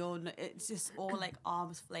here, it's just all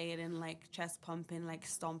arms flailing, chest pumping,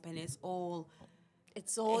 stomping. It's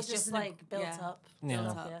just built up. Yeah.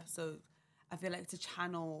 Built up. So I feel to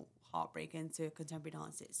channel heartbreak into contemporary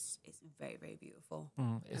dance, it's very, very beautiful.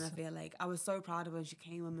 And I feel I was so proud of her when she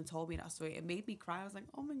came and told me that story. It made me cry. I was like,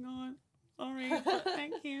 "Oh my God, sorry, but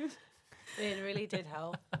thank you." It really did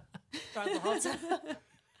help. Throughout the whole time.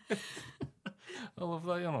 I love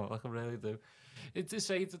that, I really do. To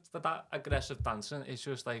say that aggressive dancing, it's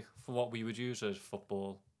just for what we would use as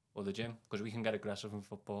football or the gym, because we can get aggressive in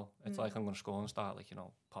football. It's I'm going to score and start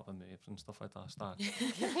popping moves and stuff like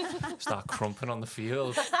that. Start crumping on the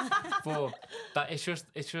field. But that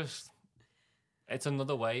it's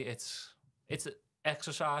another way. It's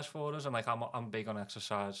exercise for us, and I'm big on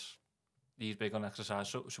exercise. He's big on exercise,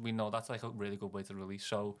 so we know that's a really good way to release.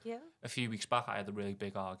 So a few weeks back, I had a really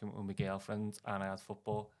big argument with my girlfriend, and I had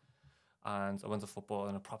football, and I went to football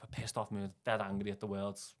in a proper pissed off mood, dead angry at the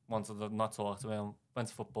world, wanted to not talk to him. Went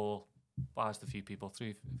to football, bashed a few people,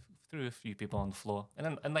 threw a few people on the floor,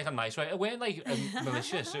 and a nice way. It weren't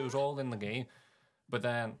malicious. It was all in the game. But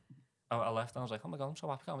then I left, and I was like, "Oh my God, I'm so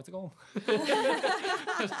happy, I can't wait to go home."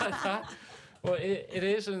 Just like that. Well, it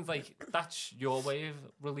is, and that's your way of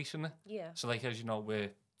releasing it. Yeah. So as you know,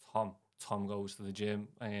 where Tom goes to the gym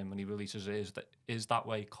and he releases it is that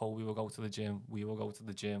way. Colby will go to the gym, we will go to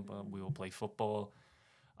the gym, we will play football.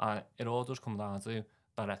 It all does come down to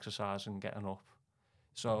that exercise and getting up.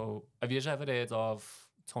 So, have you ever heard of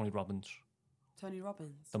Tony Robbins, Tony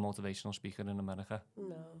Robbins. the motivational speaker in America?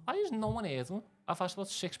 No. I just no one heard of him. I've asked about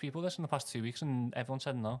 6 people this in the past 2 weeks, and everyone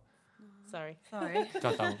said no. Sorry. Sorry.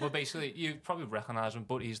 God damn it. But basically, you probably recognise him,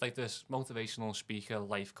 but he's like this motivational speaker,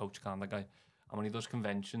 life coach kind of guy. And when he does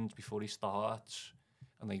conventions before he starts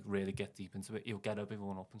and like really get deep into it, he'll get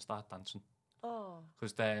everyone up and start dancing. Oh.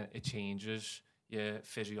 Because then it changes your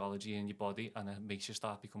physiology in your body and it makes you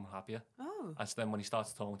start becoming happier. Oh. And so then when he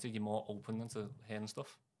starts talking to you, you're more open into hearing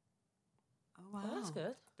stuff. Oh, wow. Well, that's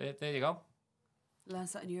good. There you go. Learn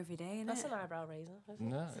something new every day, innit? That's an eyebrow raiser. Isn't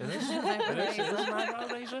it? No, it is. It is an eyebrow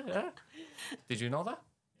raiser, yeah. Did you know that?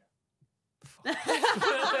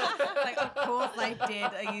 Like, of course I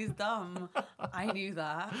did. Are you dumb? I knew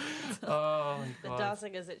that. Oh my The God.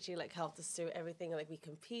 dancing has actually like helped us do everything. Like we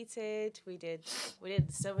competed, we did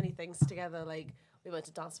so many things together. Like we went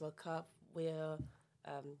to Dance World Cup.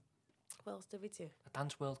 What else did we do? A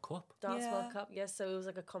Dance World Cup? Dance Yeah. World Cup. Yes, so it was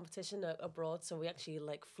like a competition abroad. So we actually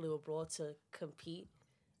like flew abroad to compete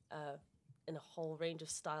in a whole range of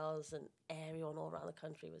styles, and everyone all around the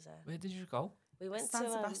country was there. Where did you go? We went San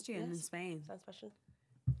to Sebastian in yes, Spain. San Sebastian.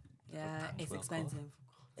 Yeah, Dance it's World Cup. expensive.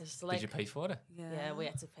 It's like Did you pay for it? yeah, we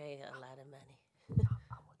had to pay a lot of money. It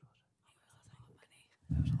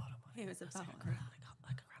was a lot of money. It was about Like a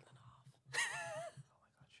grand and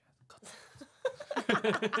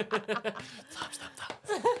Stop.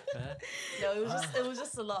 No, it was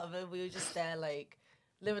just a lot of it. We were just there, like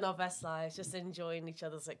living our best lives, just enjoying each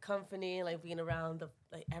other's like company, like being around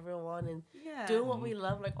like everyone and Yeah. doing what we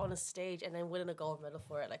love, like on a stage, and then winning a gold medal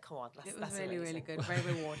for it. Like, come on, It was that's really, amazing. really good. Very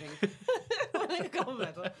rewarding. Winning a gold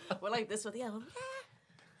medal. We're like this with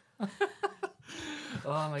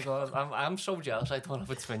Oh my God, I'm so jealous I don't have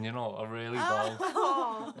a twin, you know, I really don't.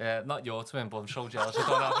 Oh, Yeah, not your twin, but I'm so jealous I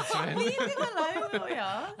don't have a twin. Leave him alone, will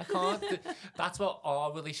ya? I can't. That's what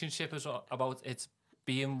our relationship is about. It's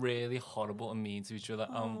being really horrible and mean to each other,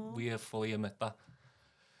 and we fully admit that.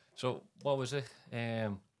 So, what was it?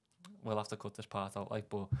 We'll have to cut this part out, like,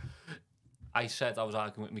 but I said I was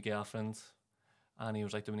arguing with my girlfriend, and he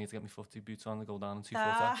was like, do we need to get my footy boots on to go down in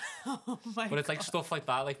 240? Oh my But it's like stuff like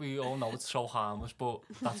that, like we all know it's so harmless, but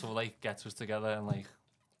that's what like gets us together, and like,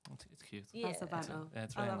 it's cute. yeah. That's a banter. Yeah,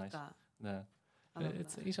 it's I very love nice. that. Yeah. I love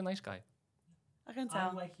that. He's a nice guy. I can tell.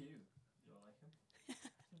 I'm like you. You're like him.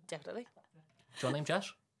 Definitely. Is your name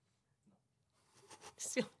Jess?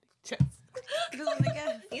 Still, just, He doesn't want to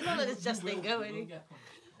get. he's not letting just thing go, is he?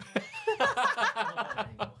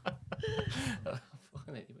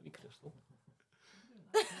 Fucking hate you with me, Crystal.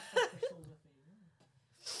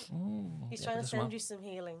 He's trying to send you some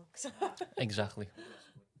healing. Exactly.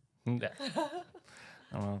 Yeah. I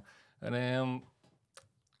don't know. And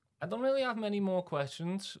I don't really have many more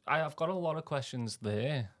questions. I've got a lot of questions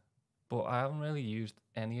there, but I haven't really used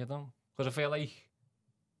any of them because I feel like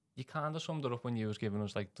you kind of summed it up when you was giving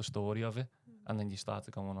us like the story of it, and then you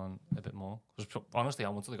started going on a bit more. Because honestly, I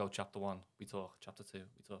wanted to go chapter 1, we talk. Chapter 2,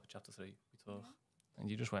 we talk. Chapter 3, we talk. And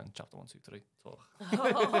you just went chapter 1, 2, 3, talk.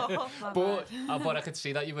 But I could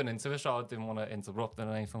see that you went into it, so I didn't want to interrupt or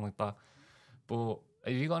anything like that. But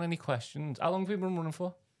have you got any questions? How long have we been running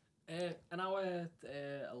for? An hour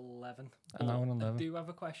 11. An hour and 11. I do have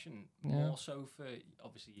a question. Yeah. More so for,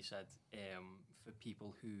 obviously you said, for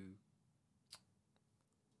people who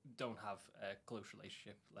don't have a close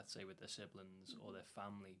relationship, let's say with their siblings or their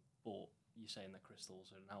family, but you're saying that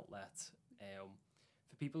crystals are an outlet.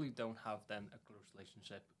 For people who don't have then a close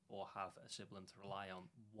relationship or have a sibling to rely on,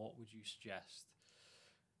 what would you suggest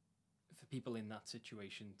for people in that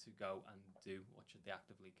situation to go and do? What should they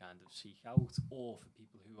actively kind of seek out? Or for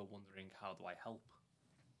people who are wondering, how do I help?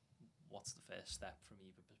 What's the first step from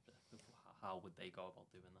either perspective? How would they go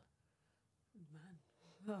about doing that?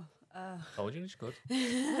 Told you it's good.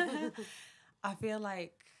 I feel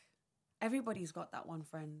like everybody's got that one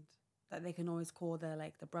friend that they can always call their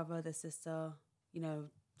like the brother, the sister, you know,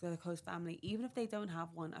 the close family. Even if they don't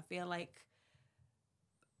have one, I feel like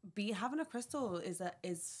having a crystal is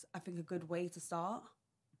I think a good way to start,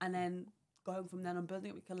 and then going from then on,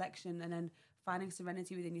 building up your collection, and then finding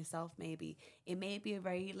serenity within yourself. Maybe it may be a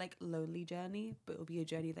very like lonely journey, but it'll be a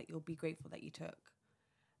journey that you'll be grateful that you took.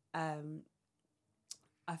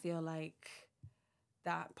 I feel like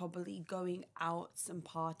that probably going out and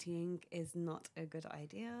partying is not a good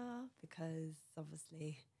idea, because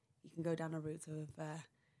obviously you can go down a route of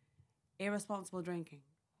irresponsible drinking.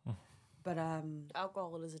 But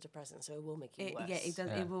Alcohol is a depressant, so it will make you worse. yeah, it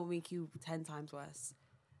does. Yeah. It will make you 10 times worse.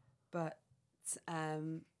 But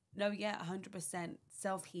no, yeah, 100%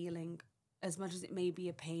 self-healing as much as it may be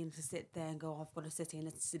a pain to sit there and go, oh, I've got to sit here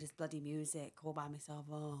and listen to this bloody music all by myself,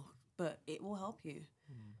 but it will help you.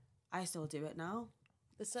 I still do it now.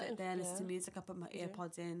 Sit there and listen to music, I put my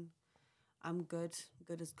earpods in. I'm good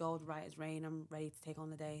as gold, right as rain. I'm ready to take on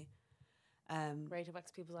the day. Ready to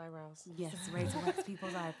wax people's eyebrows. Yes, ready to wax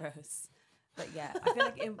people's eyebrows. But yeah, I feel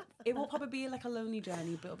like it will probably be like a lonely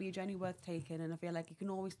journey, but it'll be a journey worth taking. And I feel like you can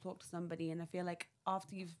always talk to somebody. And I feel like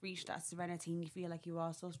after you've reached that serenity and you feel like you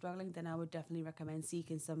are still struggling, then I would definitely recommend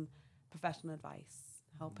seeking some professional advice,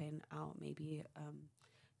 helping out, maybe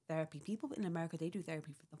therapy. People in America, they do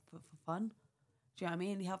therapy for fun. Do you know what I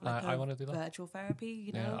mean? They have like I want to do that. virtual therapy,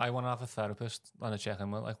 you know? Yeah, I want to have a therapist and a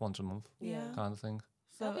check-in with like once a month, Yeah. kind of thing.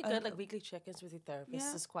 So That'd be good, like weekly check-ins with your therapist.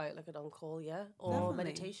 Yeah. Is quite like an on-call, yeah? Or Definitely.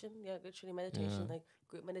 meditation, yeah, literally meditation, Yeah. like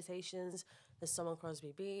group meditations. There's some on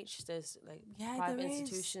Crosby Beach. There's like Yeah, private there is.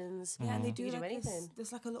 institutions. Yeah, and they do You can like anything.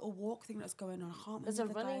 there's like a little walk thing that's going on. I can't There's a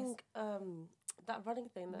remember the running, guy's that running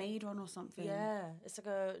thing. maid run or something. Yeah, it's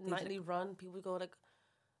like a nightly run. People go like,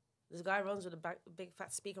 this guy runs with a big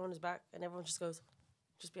fat speaker on his back, and everyone just goes,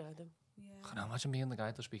 just behind him. Yeah. Can I imagine being the guy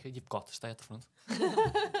at the speaker? You've got to stay at the front.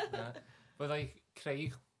 Yeah. But like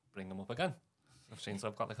Craig, bring him up again.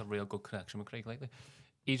 I've got like a real good connection with Craig lately.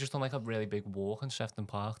 He just done like a really big walk in Sefton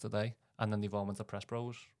Park today, and then they've all went to Press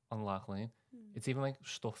Bros on Lark Lane. It's even like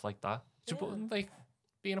stuff like that. It's about, like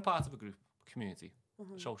being a part of a group, community,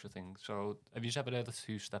 social thing. So have you ever heard of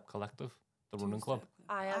Two-Step Collective, the running club?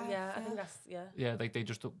 I am, yeah. I think that's, yeah. Yeah, like they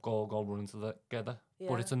just go running together. Yeah.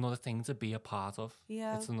 But it's another thing to be a part of.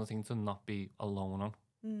 Yeah. It's another thing to not be alone on.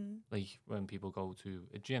 Mm. Like when people go to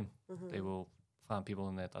a gym, they will find people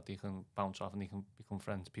in there that they can bounce off and they can become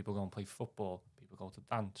friends. People go and play football. People go to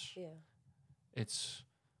dance. Yeah.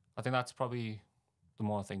 I think that's probably, the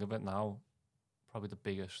more I think of it now, probably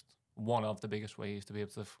one of the biggest ways to be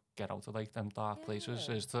able to get out of like them dark places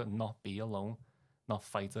is to not be alone, not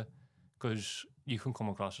fight it. Because you can come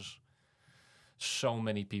across as so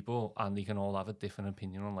many people and they can all have a different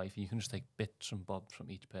opinion on life. You can just take bits and bobs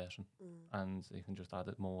from each person and you can just add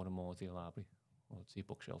it more and more to your library or to your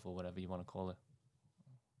bookshelf or whatever you want to call it.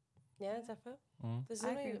 Yeah, definitely. There's I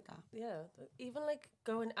only, agree with that. yeah, even like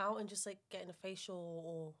going out and just like getting a facial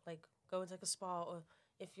or like going to like a spa, or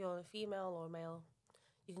if you're a female or a male,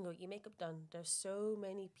 you can go get your makeup done. There's so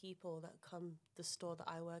many people that come the store that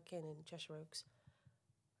I work in Cheshire Oaks.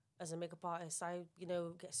 As a makeup artist, I,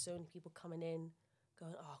 get so many people coming in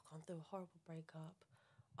going, oh, I've gone through a horrible breakup.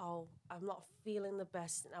 Oh, I'm not feeling the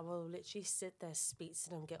best. And I will literally sit there, speak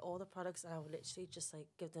to them, get all the products, and I will literally just like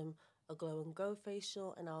give them a glow and go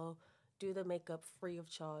facial, and I'll do the makeup free of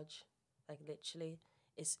charge. Like literally,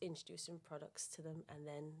 it's introducing products to them, and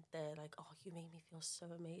then they're like, oh, you made me feel so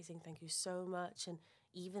amazing. Thank you so much. And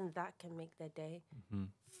even that can make their day,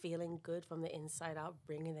 feeling good from the inside out,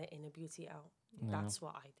 bringing their inner beauty out. That's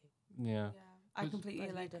what I do. Yeah. I completely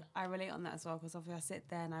Like you do. I relate on that as well, because obviously I sit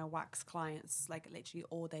there and I wax clients like literally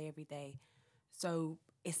all day, every day. So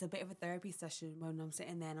it's a bit of a therapy session when I'm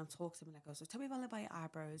sitting there and I'm talking to them like, oh, so tell me about your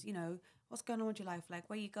eyebrows, what's going on with your life? Like,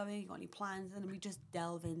 where you going? You got any plans? And then we just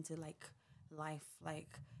delve into like life.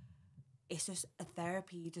 Like, it's just a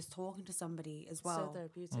therapy, just talking to somebody as well. So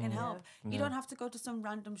therapeutic. Can help. Yeah. You don't have to go to some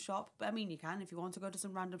random shop, but I mean, you can. If you want to go to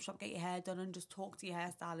some random shop, get your hair done and just talk to your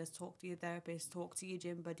hairstylist, talk to your therapist, talk to your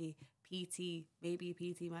gym buddy, PT. Maybe your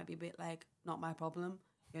PT might be a bit like, not my problem.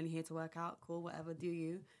 You're only here to work out. Cool, whatever, do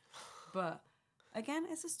you. But again,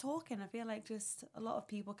 it's just talking. I feel like just a lot of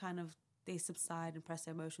people kind of, they subside and press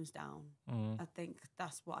their emotions down. I think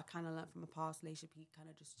that's what I kind of learned from a past relationship. He kind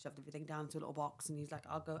of just shoved everything down into a little box and he's like,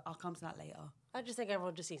 I'll come to that later. I just think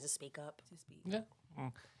everyone just needs to speak up. To speak. Yeah.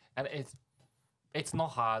 And it's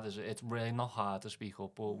not hard, is it? It's really not hard to speak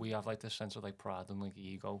up, but we have like this sense of like pride and like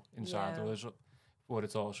ego inside of us. But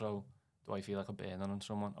it's also, do I feel like a burden on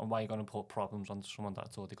someone? And why are you going to put problems on someone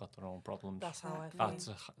that's already got their own problems? That's how I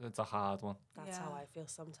feel. It's a hard one. That's how I feel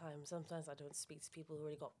sometimes. Sometimes I don't speak to people who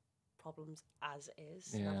already got problems as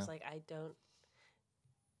is. And I was like, I don't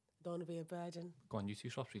want to be a burden. Go on, you two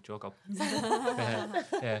stop street joke up.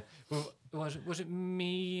 Yeah. Well, was it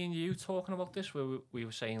me and you talking about this where we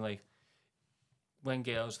were saying like, when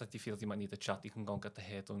girls like they feel they might need a chat, you can go and get the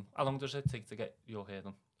hair done. How long does it take to get your hair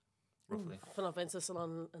done? Roughly. I've not been to a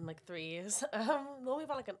salon in like 3 years. Normally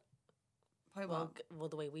about like well,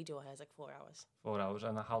 the way we do our hair is like 4 hours. 4 hours.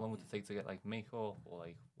 And how long would it take to get like makeup or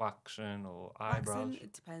like waxing or eyebrows? Waxing,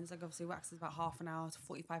 it depends. Like obviously wax is about half an hour to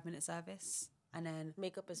 45-minute service. And then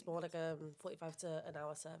Makeup is more like a 45 to an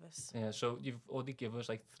hour service. Yeah, so you've already given us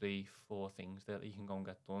like 3-4 things there that you can go and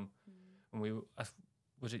get done. And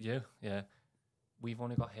was it you? Yeah. We've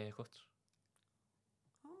only got haircuts.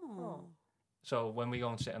 oh. So when we go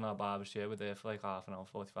and sit in our barber's chair, we're there for like half an hour,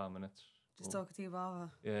 45 minutes. Just talking to your barber.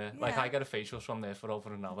 Yeah. Like I get a facial from there for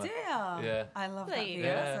over an hour. Do you? Yeah. I love There that you for you. go.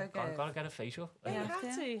 Yeah, That's so good. gotta get a facial. Yeah, you Yeah.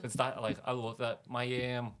 have to. It's that, like, I love that. My,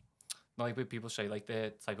 like when people say, like,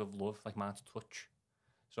 their type of love, like, mine's touch.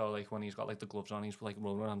 So, like, when he's got, like, the gloves on, he's, like,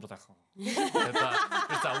 rolling around, just like, oh.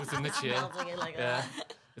 It's out in the chair. Melting it like Yeah.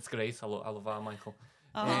 that. It's great. I love our Michael.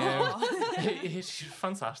 Oh. He's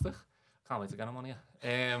fantastic. Can't wait to get him on here.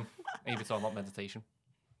 Maybe talking about meditation.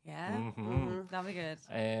 Yeah. Mm-hmm. That'll be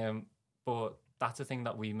good. But that's the thing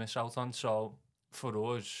that we miss out on. So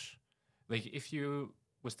for us, like if you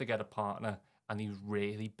was to get a partner and he's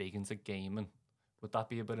really big into gaming, would that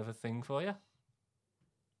be a bit of a thing for you?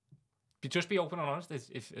 Just be open and honest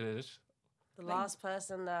if it is. The last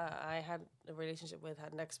person that I had a relationship with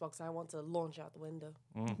had an Xbox. I want to launch out the window.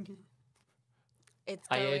 It's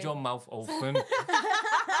I going. heard your mouth open.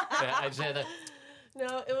 Yeah, I said that.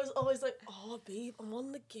 No, it was always like, oh, babe, I'm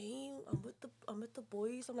on the game. I'm with the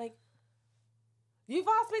boys. I'm like, you've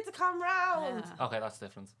asked me to come round. Yeah. Okay, that's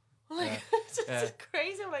different. I'm like, Yeah. it's just Yeah.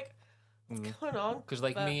 crazy. I'm like, what's going on? Because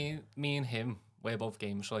like But- me and him, we're both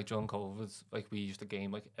gamers. So like during COVID, like we used to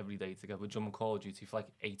game like every day together. We'd jump on Call of Duty for like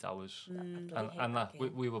 8 hours, bloody and hate that we,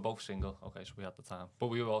 game. we were both single. Okay, so we had the time, but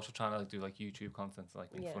we were also trying to like do like YouTube content,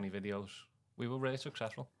 like make Yeah. funny videos. We were really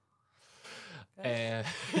successful. that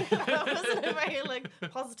wasn't a very like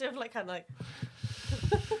positive, like kind of like.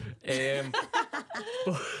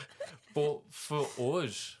 But for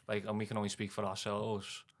us, like, and we can only speak for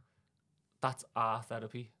ourselves, that's our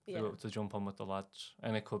therapy Yeah. to jump on with the lads,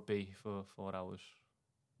 and it could be for 4 hours.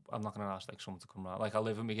 I'm not gonna ask like someone to come around. Like I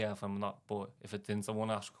live with my girlfriend, I'm not. But if it didn't, I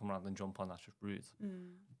want to ask to come around and jump on. That's just rude.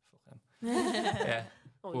 Fuck him. Yeah.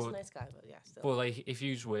 Oh, he's a But- nice guy, but yeah, still. But like, if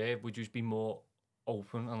you were, would you be more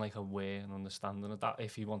open and like aware and understanding of that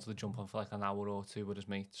if he wanted to jump on for like an hour or two with his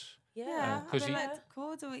mates? Yeah, Because I mean, he- like,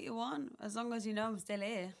 cool, do what you want, as long as you know I'm still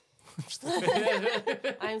here.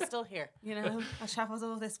 I'm still here. You know, I travelled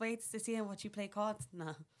all this way to see and watch you play cards.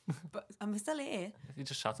 No, but I'm still here. You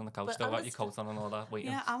just sat on the couch, But still got your honest- coat on and all that,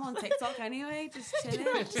 waiting. Yeah, I'm on TikTok anyway, just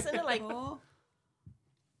chilling. Just in it like Cool.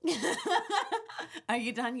 Are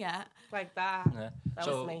you done yet? like that. Yeah. That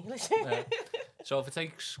So- was me. Yeah. So if it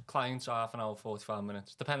takes clients half an hour, 45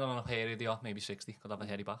 minutes, depending on how hairy they are, maybe 60, could have a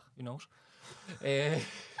hairy back, who knows?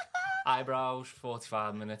 Eyebrows,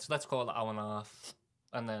 45 minutes, let's call it hour and a half,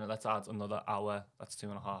 and then let's add another hour, that's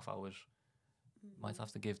 2.5 hours. Might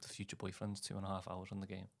have to give the future boyfriends 2.5 hours on the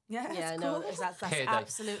game. Yeah, Yeah, it's no, cool. that's Per day.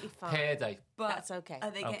 absolutely fine. Per day. But That's okay. are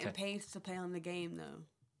they getting Okay. paid to play on the game though?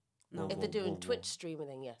 No. Whoa, If they're whoa, doing whoa, Twitch streaming,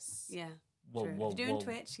 then yes. Yeah. Whoa, True. whoa, if you're doing whoa.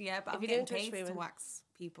 Twitch, yeah, but If I'm you're getting doing Twitch paid to streaming. wax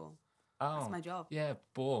people. Oh, That's my job. yeah,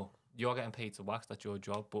 but you're getting paid to wax, that's your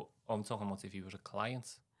job, but I'm talking about if you was a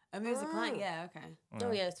client. I mean, as a client, Oh. yeah, okay.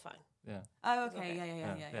 Oh yeah, it's fine. Yeah. Oh, okay, Okay.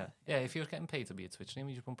 yeah. Yeah, if you was getting paid to be a Twitch streamer,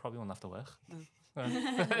 you probably wouldn't have to work.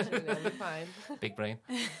 It'll be fine. Big brain.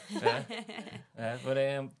 Yeah. Yeah. But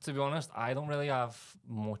to be honest, I don't really have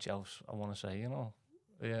much else I want to say, you know.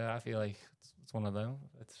 Yeah, I feel like it's one of them.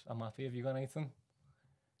 I'm happy. Have you got anything?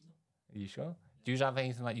 Are you sure? Do you have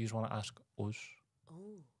anything that you want to ask us?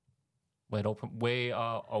 Oh. We're open. We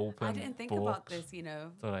are open. I didn't think about books. this, you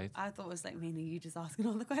know. It's all right. I thought it was like mainly you just asking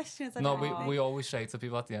all the questions. I No, don't know. we always say to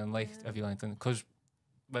people at the end, like, have you got anything? Because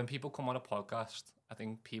when people come on a podcast, I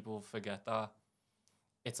think people forget that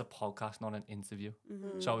it's a podcast, not an interview.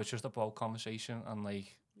 So it's just about conversation. And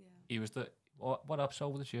like, Yeah. he was what episode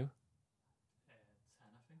was you? 10, I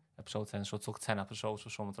think. Episode 10. So it took 10 episodes for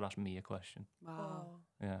someone to ask me a question. Wow. Oh.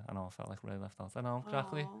 Yeah, I know. I felt like really left out. I know,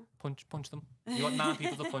 exactly. Aw. Punch them. You got 9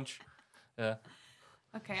 people to punch. Yeah.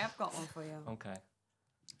 Okay, I've got one for you. Okay.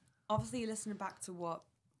 Obviously, you're listening back to what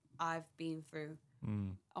I've been through.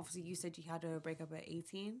 Mm. Obviously, you said you had a breakup at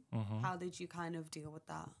 18. Mm-hmm. How did you kind of deal with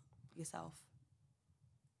that yourself?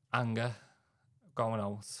 Anger, going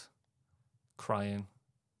out, crying,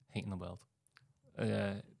 hating the world.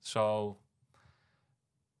 So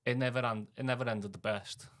it never ended the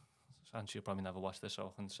best. And she'll probably never watch this,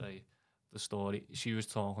 so I can say the story. She was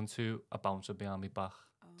talking to a bouncer behind my back,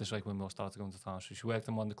 just like when we all started going to town. So she worked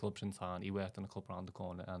in one of the clubs in town. He worked in a club around the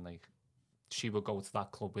corner, and like she would go to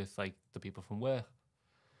that club with like the people from work.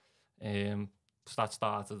 So that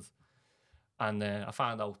started, and then I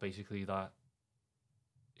found out basically that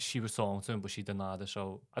she was talking to him, but she denied it.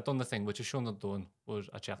 So I done the thing which I shouldn't have done, was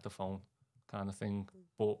I checked the phone, kind of thing.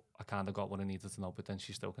 But I kind of got what I needed to know. But then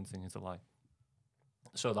she still continued to lie.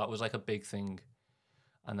 So that was like a big thing.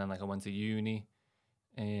 And then like I went to uni,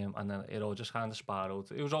 and then it all just kind of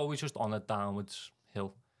spiraled. It was always just on a downwards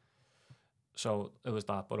hill. So it was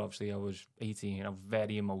that, but obviously I was 18. I'm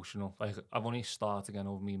very emotional. Like I've only started again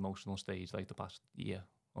over my emotional stage like the past year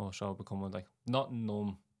or so, becoming like not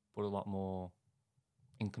numb, but a lot more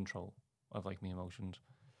in control of like my emotions.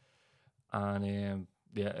 And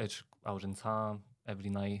yeah, I was in town every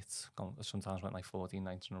night. Sometimes went like 14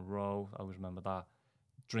 nights in a row. I always remember that.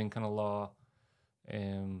 Drinking a lot.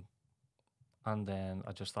 And then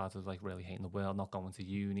I just started like really hating the world, not going to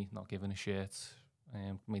uni, not giving a shit.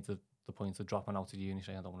 Made the point of dropping out of uni,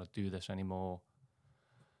 saying I don't want to do this anymore.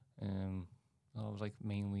 I was like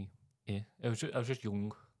mainly I was just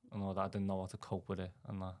young and all that. I didn't know how to cope with it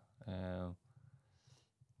and that.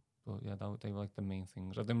 But yeah, they were like the main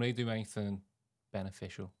things. I didn't really do anything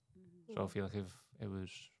beneficial. So I feel like if it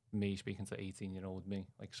was me speaking to 18-year-old me,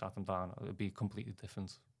 like sat them down, it would be completely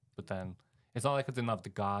different. But then it's not like I didn't have the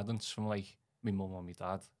guidance from like my mum or my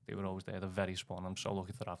dad. They were always there. They're very supportive. I'm so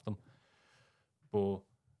lucky to have them. But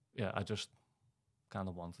yeah, I just kind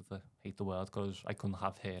of wanted to hate the world because I couldn't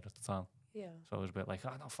have hair at the time. Yeah. So I was a bit like,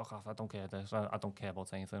 no, fuck off. I don't care this. I don't care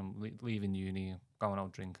about anything. Leaving uni, going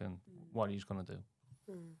out drinking. What are you going to do?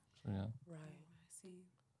 So yeah. Right. I see.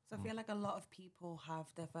 So I feel like a lot of people have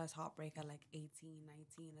their first heartbreak at like 18,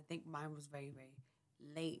 19. I think mine was very, very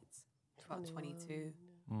late, about 22.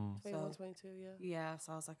 21, 22, yeah. Yeah,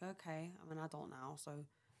 so I was like, okay, I'm an adult now, so,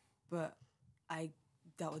 but I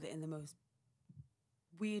dealt with it in the most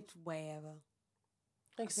weird way ever.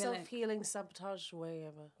 Like self-healing, sabotage way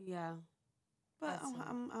ever. Yeah. But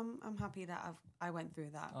I'm happy that I went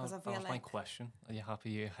through that because I feel that was like my question. Are you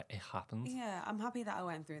happy it happened? Yeah, I'm happy that I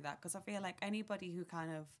went through that because I feel like anybody who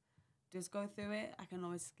kind of does go through it, I can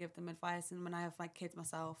always give them advice. And when I have like kids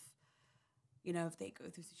myself, you know, if they go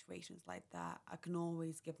through situations like that, I can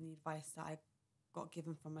always give them the advice that I got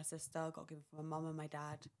given from my sister, got given from my mum and my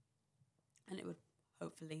dad, and it would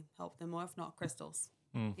hopefully help them. Or if not, crystals.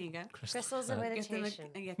 Here you go. Crystals and meditation.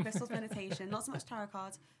 Yeah, crystals, meditation. Not so much tarot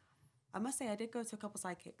cards. I must say, I did go to a couple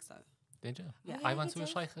psychics, though. Did you? Yeah. I went to a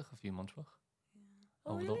psychic a few months back.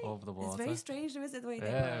 Oh, really? Over the water. It's very strange, though, is it, the way they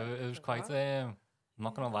Yeah, work? it was quite. I'm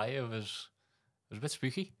not gonna lie, it was a bit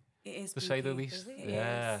spooky. It is to say the spooky. least. It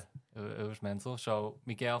Yeah, is. it was mental. So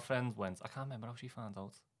my girlfriend went. I can't remember how she found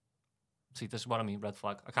out. See, this is what I mean, red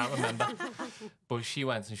flag. I can't remember. But she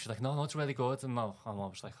went and she's like, no, it's really good. And no, and I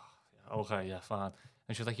was like, oh, yeah, okay, yeah, fine.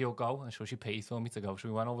 And she was like, you'll go. And so she paid for me to go. So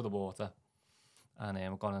we went over the water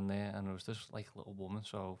and gone in there. And there was this like little woman.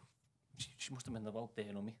 So she must have been about there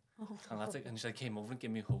on me. And that's it. And she like, came over and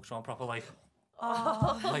gave me a hug. So I'm proper like,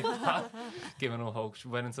 like that, giving her a hug. She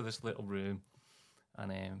went into this little room.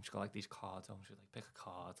 And she got like these cards on. She would like pick a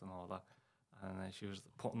card and all that. And then she was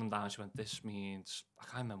putting them down. She went, this means, I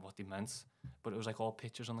can't remember what they meant, but it was like all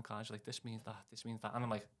pictures on the cards. She's like, this means that, this means that. And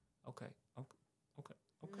I'm like, okay.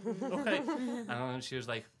 And then she was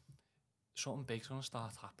like, something big's going to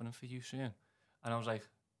start happening for you soon. And I was like,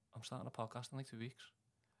 I'm starting a podcast in like 2 weeks.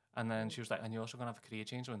 And then she was like, and you're also going to have a career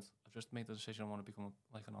change. I went, I've just made the decision I want to become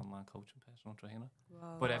like an online coach and personal trainer.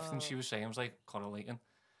 Wow. But everything she was saying was like correlating.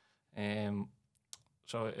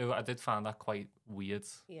 So I did find that quite weird.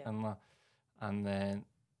 Yeah. And then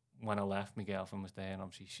when I left, my girlfriend was there, and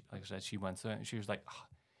obviously, like I said, she went to it, and she was like, oh,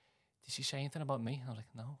 did she say anything about me? I was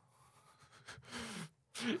like, no.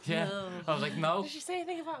 Yeah. No. I was like, no. Did she say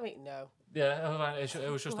anything about me? No. Yeah,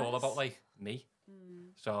 it was just all about, like, me.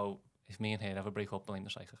 So if me and her ever break up, blame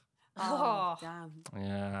the psychic. Oh, damn.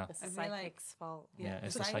 Yeah. It's the psychic's fault. Yeah,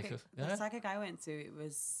 it's the psychic. The psychic I went to, it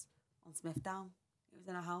was on Smithdown. It was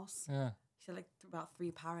in a house. Yeah. She had like about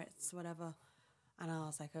 3 parrots, whatever. And I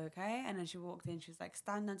was like, okay. And then she walked in. She was like,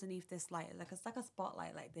 stand underneath this light. Like, it's like a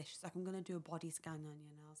spotlight like this. She's like, I'm going to do a body scan on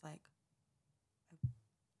you. And I was like,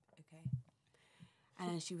 okay. And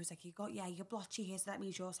then she was like, you're blotchy here, so that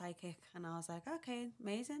means you're psychic. And I was like, okay,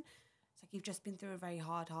 amazing. It's like, you've just been through a very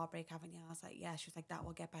hard heartbreak, haven't you? I was like, yeah. She was like, that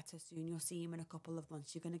will get better soon. You'll see him in a couple of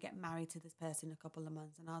months. You're going to get married to this person in a couple of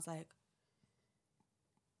months. And I was like,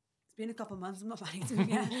 it's been a couple of months. I'm not married to him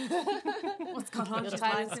yet. What's going on? Your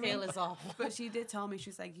time scale is off. But she did tell me, she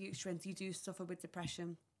was like, you do suffer with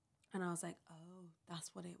depression. And I was like, oh, that's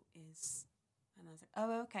what it is. And I was like,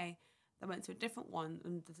 oh, okay. I went to a different one.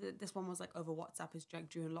 And this one was like over WhatsApp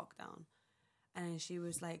during lockdown. And then she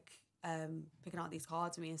was like picking out these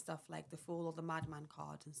cards for me and stuff like the Fool or the Madman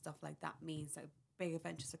card and stuff like that means like big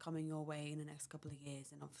adventures are coming your way in the next couple of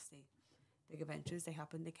years. And obviously big adventures, they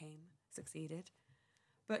happened, they came, succeeded.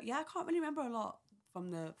 But yeah, I can't really remember a lot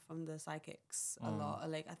from the psychics. A lot.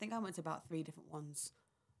 Like I think I went to about 3 different ones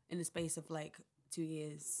in the space of like 2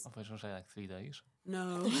 years. I was going to say like 3 days.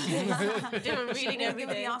 No. Didn't really know Give me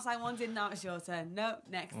the everything. answer I wanted. Now it's your turn. No,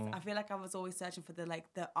 next. I feel like I was always searching for the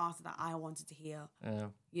answer that I wanted to hear. Yeah.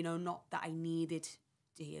 You know, not that I needed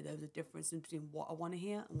to hear. There was a difference between what I want to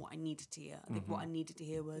hear and what I needed to hear. I think what I needed to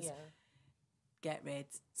hear was, Yeah. get rid,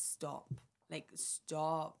 stop. Like,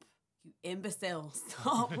 stop. You imbecile.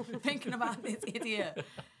 Stop thinking about this idiot.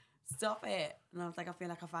 Stop it. And I was like, I feel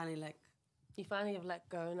like I finally, like... You finally have let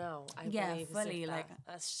go now. I Yeah, believe fully, that, like...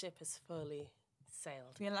 that ship has fully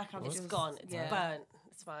sailed. feel like I've It's just... gone. It's yeah. burnt.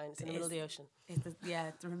 It's fine. It's in the middle of the ocean. It's the,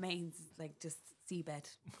 yeah, the remains, like, just seabed.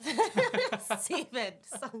 Seabed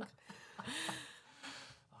sunk.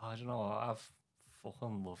 I don't know. I've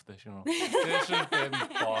fucking loved this. You know, this has been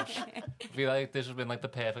bosh. I feel like this has been like the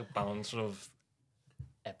perfect balance of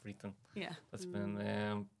everything Yeah. that's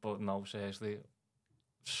been. But no, seriously,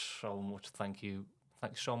 so much. Thank you.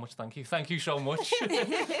 Thank you so much.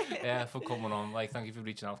 Yeah, for coming on. Like, thank you for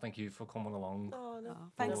reaching out. Thank you for coming along. Oh, no.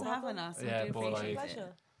 Thanks no for having problem. us. We Yeah, do but, appreciate like,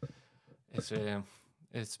 it.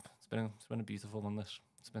 It's been a beautiful one. This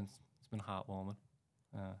it's been heartwarming.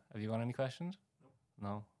 Have you got any questions?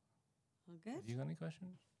 No. All good? Have you got any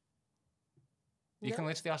questions? You No. can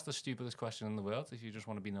literally ask the stupidest question in the world if you just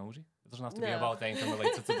want to be nosy. It doesn't have to be No. about anything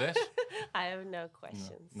related to this. I have no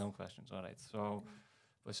questions. No questions. All right. So,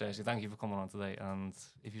 but seriously, thank you for coming on today. And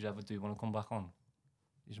if you ever do want to come back on,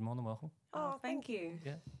 you're more than welcome. Oh, thank you.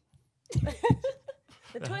 Yeah.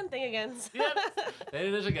 The twin thing again. Yeah. There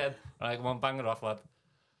it is again. All right, come on, bang it off, lad.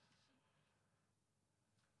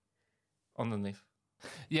 Underneath.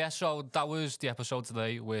 Yeah, so that was the episode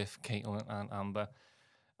today with Caitlyn and Amber.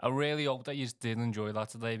 I really hope that you did enjoy that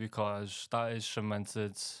today, because that is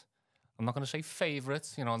cemented. I'm not going to say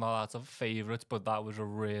favourite, you know, not that's a favourite, but that was a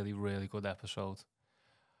really, really good episode.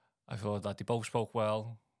 I thought that they both spoke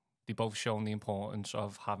well. They both shown the importance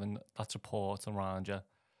of having that support around you.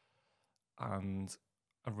 And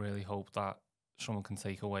I really hope that someone can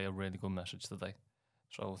take away a really good message today.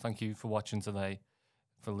 So thank you for watching today,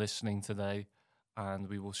 for listening today, and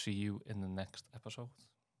we will see you in the next episode.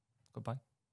 Goodbye.